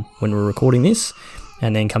from when we're recording this,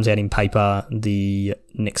 and then comes out in paper the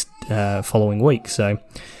next following week. So,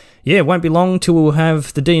 yeah, it won't be long till we'll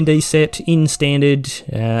have the D&D set in Standard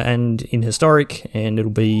and in Historic, and it'll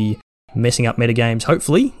be messing up metagames,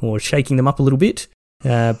 hopefully, or shaking them up a little bit.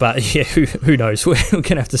 But yeah, who knows? We're going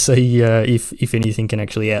to have to see if anything can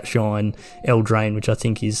actually outshine Eldraine, which I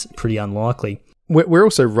think is pretty unlikely. We're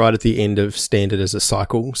also right at the end of Standard as a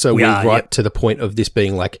cycle, so we're right to the point of this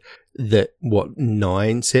being like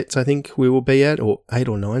 9 sets I think we will be at, or 8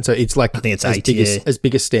 or 9. So it's like I think it's as 8, as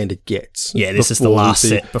big as Standard gets. Yeah, this is the last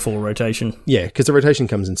set before rotation. Yeah, because the rotation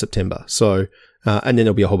comes in September. So and then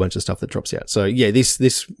there'll be a whole bunch of stuff that drops out. So yeah,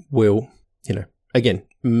 this will, again,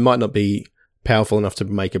 might not be powerful enough to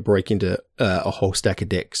make a break into a whole stack of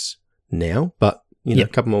decks now, but a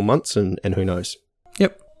couple more months and who knows.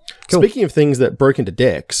 Yep. Cool. Speaking of things that broke into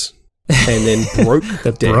decks and then broke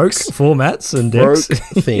that decks, broke formats and decks,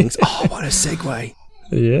 broke things. Oh, what a segue!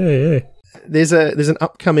 Yeah. There's an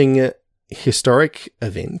upcoming historic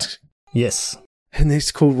event. Yes. And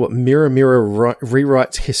it's called Mirror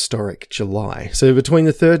Rewrites Historic July. So between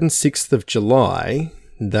the 3rd and 6th of July,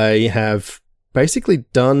 they have basically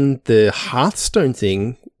done the Hearthstone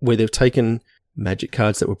thing where they've taken Magic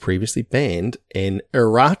cards that were previously banned and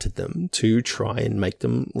errated them to try and make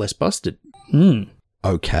them less busted.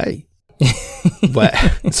 Okay. But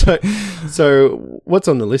so what's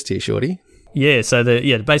on the list here, Shorty? Yeah, so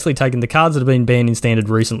basically taking the cards that have been banned in Standard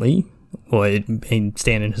recently, or in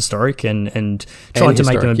Standard and Historic, and trying to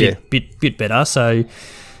make them a bit better. So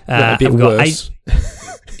a bit worse.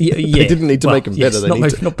 Yeah, they didn't need to make them better. They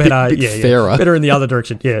not better. Fairer. Better in the other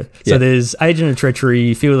direction. Yeah. So there's Agent of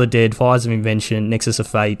Treachery, Field of the Dead, Fires of Invention, Nexus of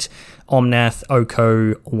Fate, Omnath,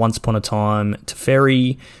 Oko, Once Upon a Time,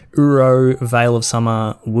 Teferi, Uro, Veil of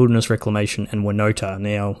Summer, Wilderness Reclamation, and Winota.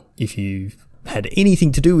 Now, if you've had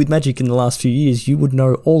anything to do with Magic in the last few years, you would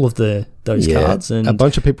know all of those cards. And a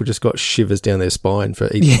bunch of people just got shivers down their spine for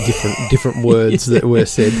different words that were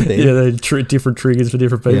said to them. Yeah, they're different triggers for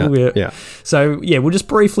different people. Yeah. So, we'll just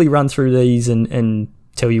briefly run through these and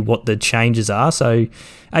tell you what the changes are. So,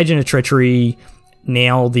 Agent of Treachery,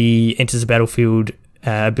 now the enters the battlefield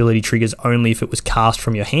ability triggers only if it was cast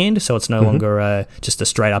from your hand, so it's no longer just a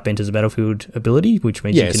straight up enters the battlefield ability, which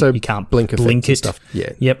means you can't blink it. Stuff.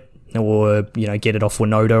 Yeah. Yep. Or get it off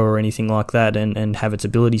Winota or anything like that, and have its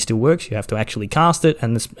ability still works. You have to actually cast it,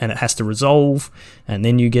 and it has to resolve, and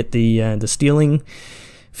then you get the stealing.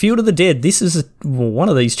 Field of the Dead. This is one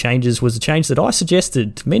of these changes was a change that I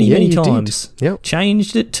suggested many times. Yep.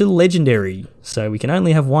 Changed it to legendary, so we can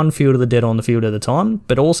only have one Field of the Dead on the field at a time.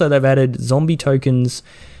 But also they've added zombie tokens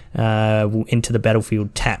will enter the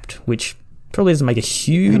battlefield tapped, which probably doesn't make a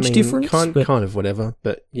huge difference. Kind of whatever,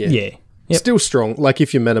 but yeah. Yep. Still strong. Like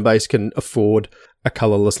if your mana base can afford a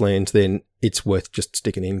colourless land, then it's worth just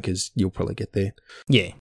sticking in because you'll probably get there.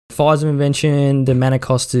 Yeah. Fires of Invention, the mana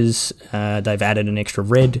cost is, they've added an extra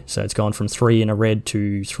red, so it's gone from 3 in a red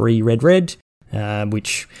to 3 red,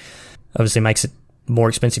 which obviously makes it more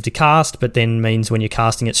expensive to cast, but then means when you're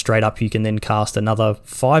casting it straight up, you can then cast another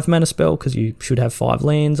 5 mana spell, because you should have 5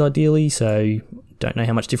 lands ideally, so don't know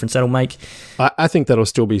how much difference that'll make. I think that'll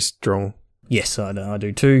still be strong. Yes, I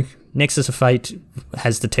do too. Nexus of Fate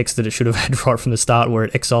has the text that it should have had right from the start, where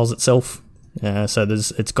it exiles itself. So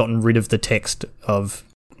it's gotten rid of the text of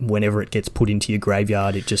whenever it gets put into your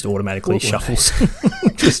graveyard, it just automatically shuffles.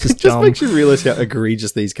 Just makes you realise how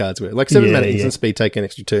egregious these cards were. Like 7 mana instant speed, take an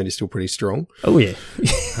extra turn is still pretty strong. Oh, yeah.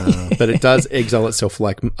 But it does exile itself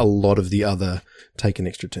like a lot of the other take an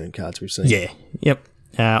extra turn cards we've seen. Yeah, yep.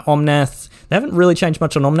 Omnath, they haven't really changed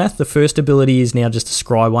much on Omnath. The first ability is now just to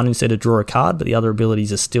scry one instead of draw a card, but the other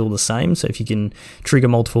abilities are still the same. So if you can trigger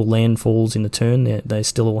multiple landfalls in a turn, they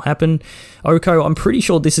still all happen. Oko, I'm pretty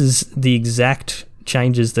sure this is the exact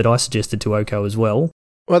changes that I suggested to Oko as well.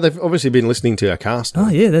 Well, they've obviously been listening to our cast. Oh,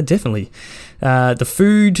 yeah, they're definitely. The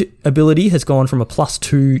food ability has gone from a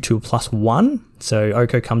 +2 to a +1. So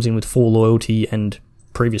Oko comes in with 4 loyalty, and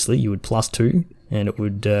previously you would +2. And it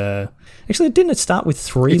would... actually, didn't it start with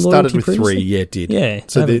 3 loyalty It started with previously? 3, yeah, it did. Yeah.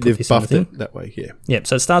 So they've buffed it that way, yeah. Yep,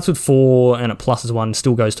 so it starts with 4, and a +1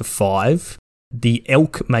 still goes to 5. The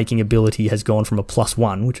elk making ability has gone from a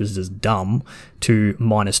 +1, which was just dumb, to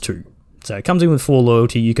 -2. So it comes in with 4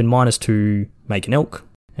 loyalty. You can -2 make an elk,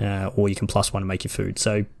 or you can +1 and make your food.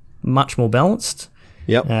 So much more balanced.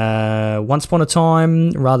 Yep. Once upon a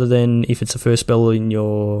time, rather than if it's the first spell in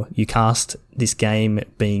you cast this game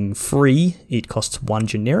being free, it costs 1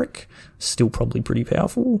 generic. Still probably pretty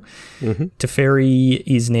powerful. Mm-hmm. Teferi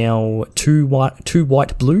is now 2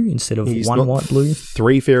 white blue instead of He's 1 not white blue.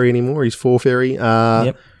 3 fairy anymore. He's 4 fairy.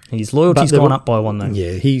 Yep. His loyalty's gone up by 1 though.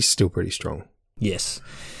 Yeah, he's still pretty strong. Yes.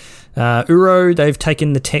 Uro, they've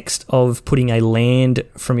taken the text of putting a land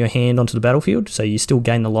from your hand onto the battlefield, so you still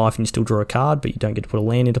gain the life and you still draw a card, but you don't get to put a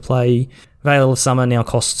land into play. Veil of Summer now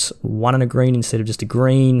costs 1 and a green instead of just a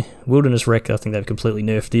green. Wilderness Wreck, I think they've completely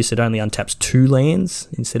nerfed this. It only untaps 2 lands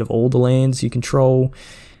instead of all the lands you control.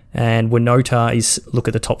 And Winota is look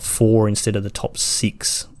at the top 4 instead of the top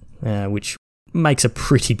 6, which makes a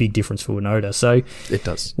pretty big difference for Winota. So it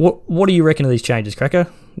does. What do you reckon of these changes, Cracker?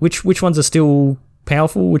 Which ones are still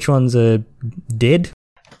powerful? Which ones are dead?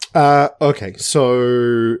 Okay,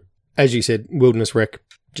 so as you said, Wilderness Wreck,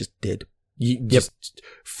 just dead. Just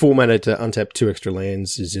 4 mana to untap 2 extra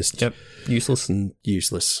lands is just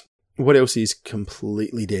useless. What else is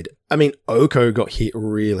completely dead? I mean, Oko got hit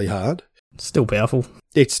really hard. Still powerful.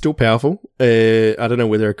 It's still powerful. I don't know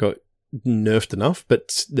whether it got nerfed enough,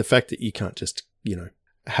 but the fact that you can't just,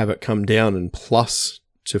 have it come down and plus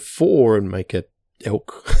to 4 and make it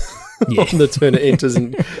elk on the turn it enters,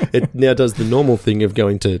 and it now does the normal thing of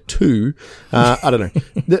going to 2. I don't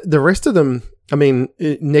know. The rest of them, I mean,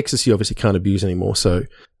 Nexus you obviously can't abuse anymore, so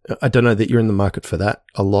I don't know that you're in the market for that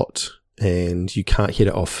a lot, and you can't hit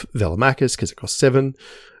it off Velamachus because it costs 7.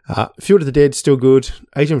 Field of the Dead, still good.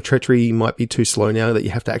 Agent of Treachery might be too slow now that you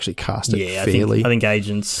have to actually cast it fairly. I think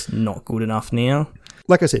Agent's not good enough now.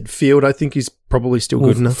 Like I said, Field I think is probably still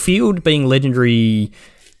good enough. Field being legendary,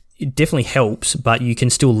 it definitely helps, but you can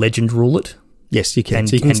still legend rule it. Yes, you can.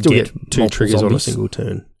 So you can still get 2 triggers zombies on a single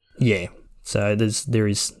turn. Yeah, so there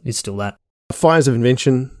is still that. Fires of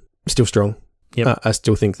Invention, still strong. Yep. I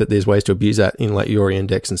still think that there's ways to abuse that in like Yorion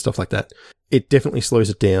decks and stuff like that. It definitely slows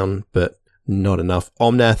it down, but not enough.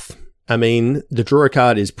 Omnath, I mean, the draw a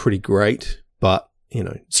card is pretty great, but,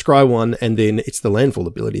 scry 1 and then it's the landfall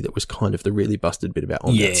ability that was kind of the really busted bit about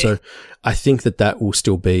Omnath. Yeah. So I think that will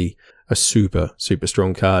still be a super, super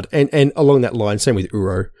strong card. And along that line, same with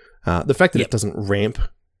Uro. The fact that it doesn't ramp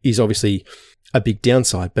is obviously a big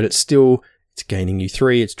downside, but it's gaining you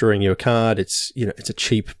 3, it's drawing you a card, it's a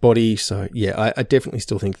cheap body. So yeah, I definitely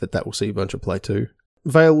still think that will see a bunch of play too.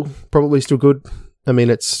 Veil, probably still good. I mean,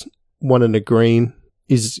 it's 1 and a green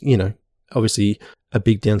is, obviously a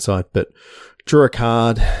big downside, but draw a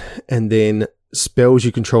card and then spells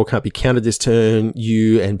you control can't be countered this turn.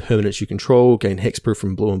 You and permanents you control gain hexproof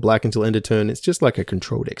from blue and black until end of turn. It's just like a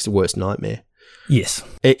control deck's worst nightmare. Yes.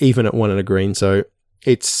 Even at 1 and a green. So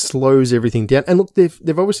it slows everything down. And look,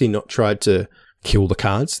 they've obviously not tried to kill the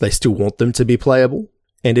cards. They still want them to be playable.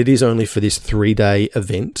 And it is only for this 3-day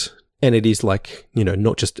event. And it is like,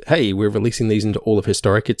 not just, hey, we're releasing these into all of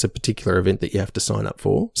Historic. It's a particular event that you have to sign up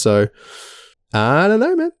for. So, I don't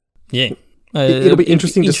know, man. Yeah. It'll be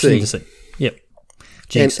interesting to see. Yep.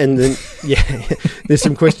 And then, there's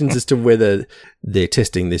some questions as to whether they're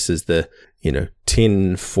testing this as the,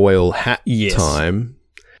 tin foil hat time.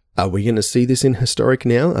 Are we going to see this in Historic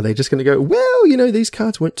now? Are they just going to go, well, these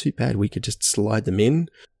cards weren't too bad. We could just slide them in.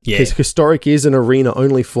 Yeah. Because Historic is an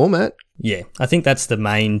arena-only format. Yeah, I think that's the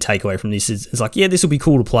main takeaway from this is like, yeah, this will be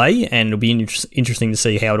cool to play and it'll be interesting to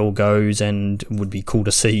see how it all goes and it would be cool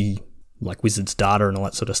to see like Wizards data and all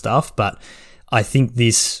that sort of stuff. But I think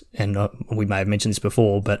this, and we may have mentioned this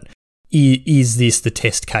before, but is this the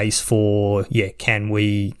test case for, can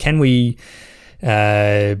we diverge?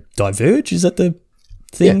 Is that the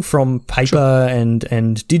thing from paper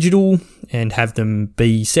and digital and have them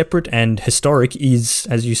be separate? And Historic is,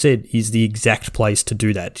 as you said, is the exact place to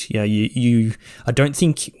do that. I don't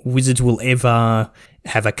think Wizards will ever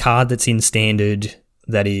have a card that's in Standard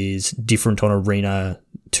that is different on Arena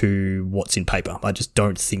to what's in paper. I just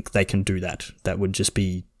don't think they can do that. That would just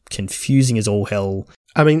be confusing as all hell.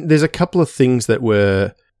 I mean, there's a couple of things that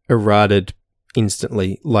were errated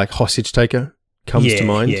instantly, like Hostage Taker comes to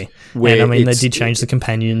mind. Yeah, and I mean, they did change the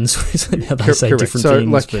companions. How they say different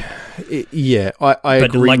things. I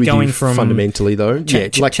agree with you fundamentally, though.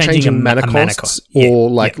 Changing mana costs or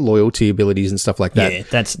loyalty abilities and stuff like that. Yeah,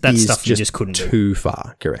 that's stuff you just couldn't do. Too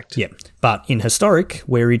far, correct. Yeah, but in Historic,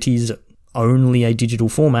 where it is only a digital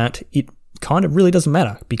format, it kind of really doesn't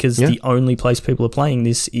matter because the only place people are playing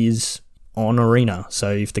this is on Arena. So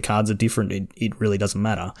if the cards are different, it really doesn't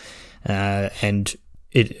matter. And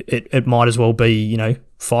it might as well be,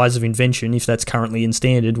 Fires of Invention, if that's currently in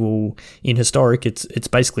Standard. Well, in Historic, it's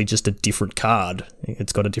basically just a different card.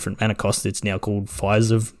 It's got a different mana cost. It's now called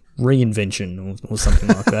Fires of Reinvention or something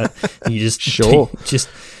like that. And you just just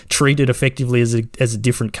treat it effectively as a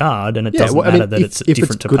different card, and it doesn't matter that it's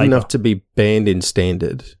different to paper. If it's good enough to be banned in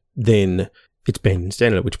Standard, then it's banned in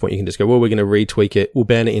Standard, at which point you can just go, well, we're going to retweak it. We'll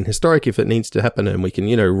ban it in Historic if it needs to happen, and we can,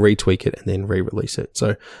 retweak it and then re-release it.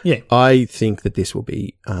 So I think that this will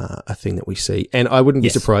be a thing that we see. And I wouldn't be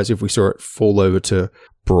surprised if we saw it fall over to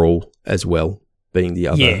Brawl as well, being the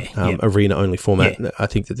other arena-only format. Yeah. I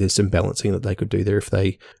think that there's some balancing that they could do there if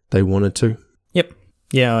they wanted to. Yep.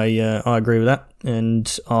 Yeah, I agree with that.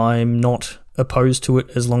 And I'm not opposed to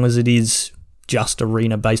it as long as it is just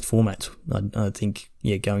arena-based formats. I think,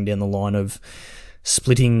 going down the line of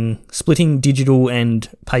splitting digital and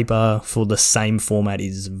paper for the same format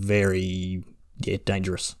is very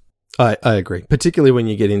dangerous. I agree, particularly when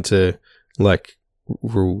you get into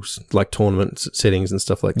rules like tournament settings and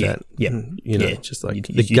stuff like that. Just like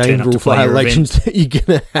the game rule violations that you're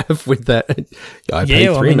gonna have with that. I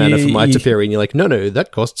paid 3 mana for my Teferi, and you're like, no,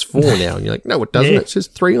 that costs 4 now, and you're like, no, it doesn't. It says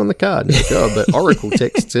 3 on the card. And you're like, but Oracle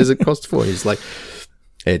text says it costs 4. And it's like,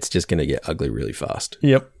 it's just gonna get ugly really fast.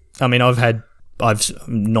 Yep. I mean, I've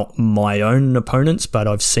not my own opponents, but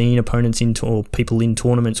I've seen opponents or people in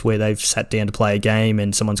tournaments where they've sat down to play a game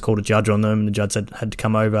and someone's called a judge on them and the judge had to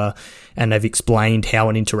come over and they've explained how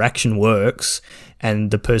an interaction works and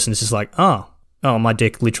the person is just like, oh, my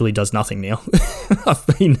deck literally does nothing now. I've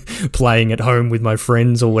been playing at home with my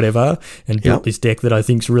friends or whatever and built this deck that I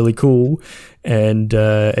think's really cool and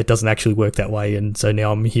it doesn't actually work that way, and so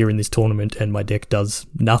now I'm here in this tournament and my deck does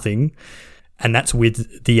nothing. And that's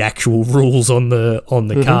with the actual rules on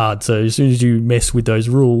the card. So as soon as you mess with those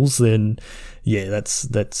rules, then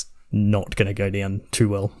that's not going to go down too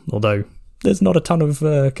well. Although there's not a ton of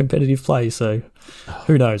competitive play, so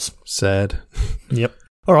who knows? Sad. Yep.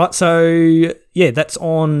 All right, so that's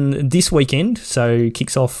on this weekend. So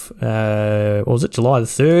kicks off. What was it? July the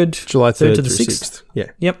 3rd. July 3rd to the 6th.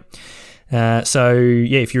 Yeah. Yep.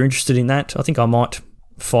 If you're interested in that, I think I might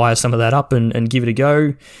fire some of that up and give it a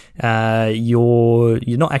go.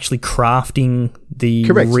 You're not actually crafting the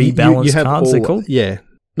rebalanced cards, they're called? Yeah.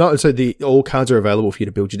 No, so all cards are available for you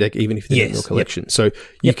to build your deck, even if they're in your collection. Yep. So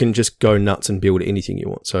you can just go nuts and build anything you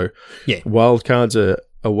want. So wild cards are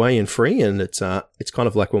away and free, and it's kind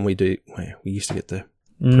of like when we used to get the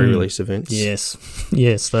pre-release events.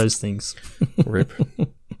 Yes, those things. Rip.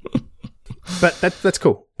 But that's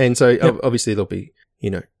cool. And so obviously there'll be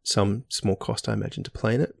some small cost, I imagine, to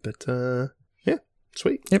play in it. But,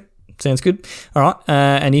 sweet. Yep, sounds good. All right,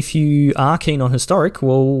 and if you are keen on Historic,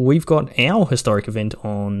 well, we've got our Historic event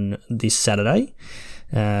on this Saturday.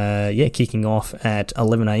 Kicking off at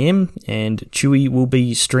 11 a.m, and Chewy will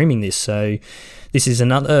be streaming this. So this is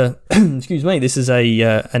another, this is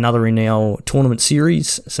another in our tournament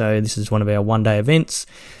series. So this is one of our one-day events.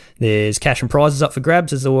 There's cash and prizes up for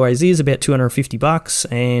grabs, as there always is, about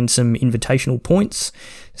 $250, and some invitational points.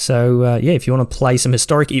 So, if you want to play some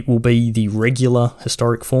Historic, it will be the regular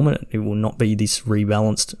Historic format. It will not be this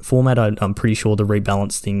rebalanced format. I'm pretty sure the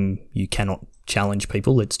rebalance thing, you cannot challenge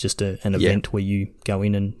people. It's just an event where you go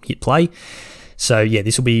in and hit play. So yeah,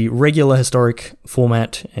 this will be regular historic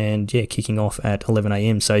format, and yeah, kicking off at 11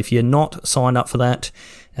 a.m. So if you're not signed up for that,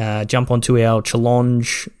 jump onto our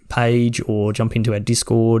challenge page or jump into our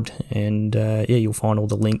Discord, and yeah, you'll find all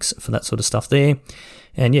the links for that sort of stuff there.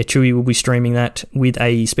 And yeah, Chewy will be streaming that with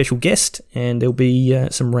a special guest, and there'll be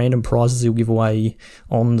some random prizes he'll give away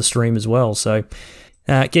on the stream as well. So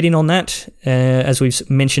get in on that. As we've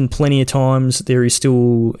mentioned plenty of times, there is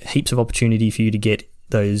still heaps of opportunity for you to get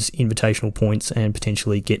those invitational points and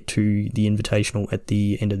potentially get to the invitational at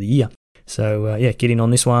the end of the year. So yeah, get in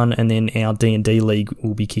on this one, and then our D&D League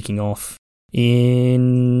will be kicking off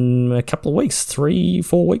in a couple of weeks,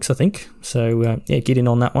 3-4 weeks, I think. So yeah, get in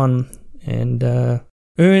on that one and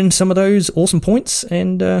earn some of those awesome points,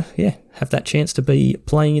 and yeah, have that chance to be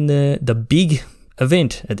playing in the big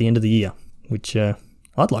event at the end of the year, which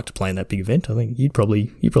I'd like to play in that big event. I think you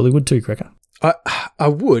probably would too, Cracker. I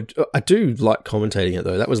would. I do like commentating it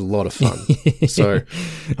though. That was a lot of fun. So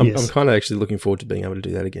I'm kind of actually looking forward to being able to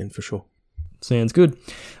do that again for sure. Sounds good.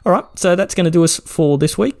 All right, so that's going to do us for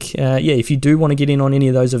this week. Yeah, if you do want to get in on any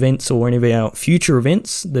of those events or any of our future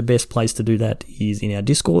events, the best place to do that is in our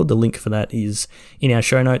Discord. The link for that is in our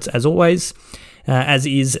show notes, as always, as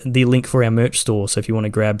is the link for our merch store. So if you want to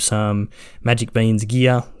grab some Magic Beans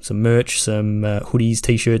gear, some merch, some hoodies,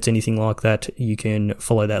 t-shirts, anything like that, you can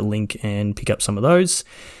follow that link and pick up some of those.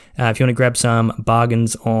 If you want to grab some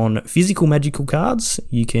bargains on physical magical cards,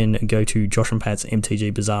 you can go to Josh and Pat's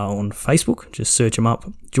MTG Bazaar on Facebook. Just search them up,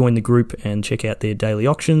 join the group, and check out their daily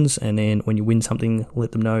auctions. And then when you win something,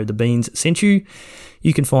 let them know the Beans sent you.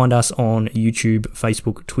 You can find us on YouTube,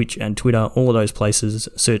 Facebook, Twitch, and Twitter. All of those places,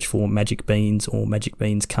 search for Magic Beans or Magic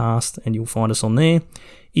Beans Cast, and you'll find us on there.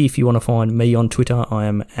 If you want to find me on Twitter, I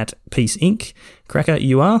am at Peace Inc. Cracker,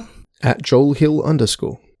 you are? At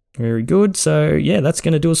JoelHill_. Very good. So, yeah, that's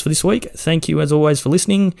going to do us for this week. Thank you, as always, for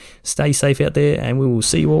listening. Stay safe out there, and we will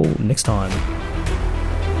see you all next time.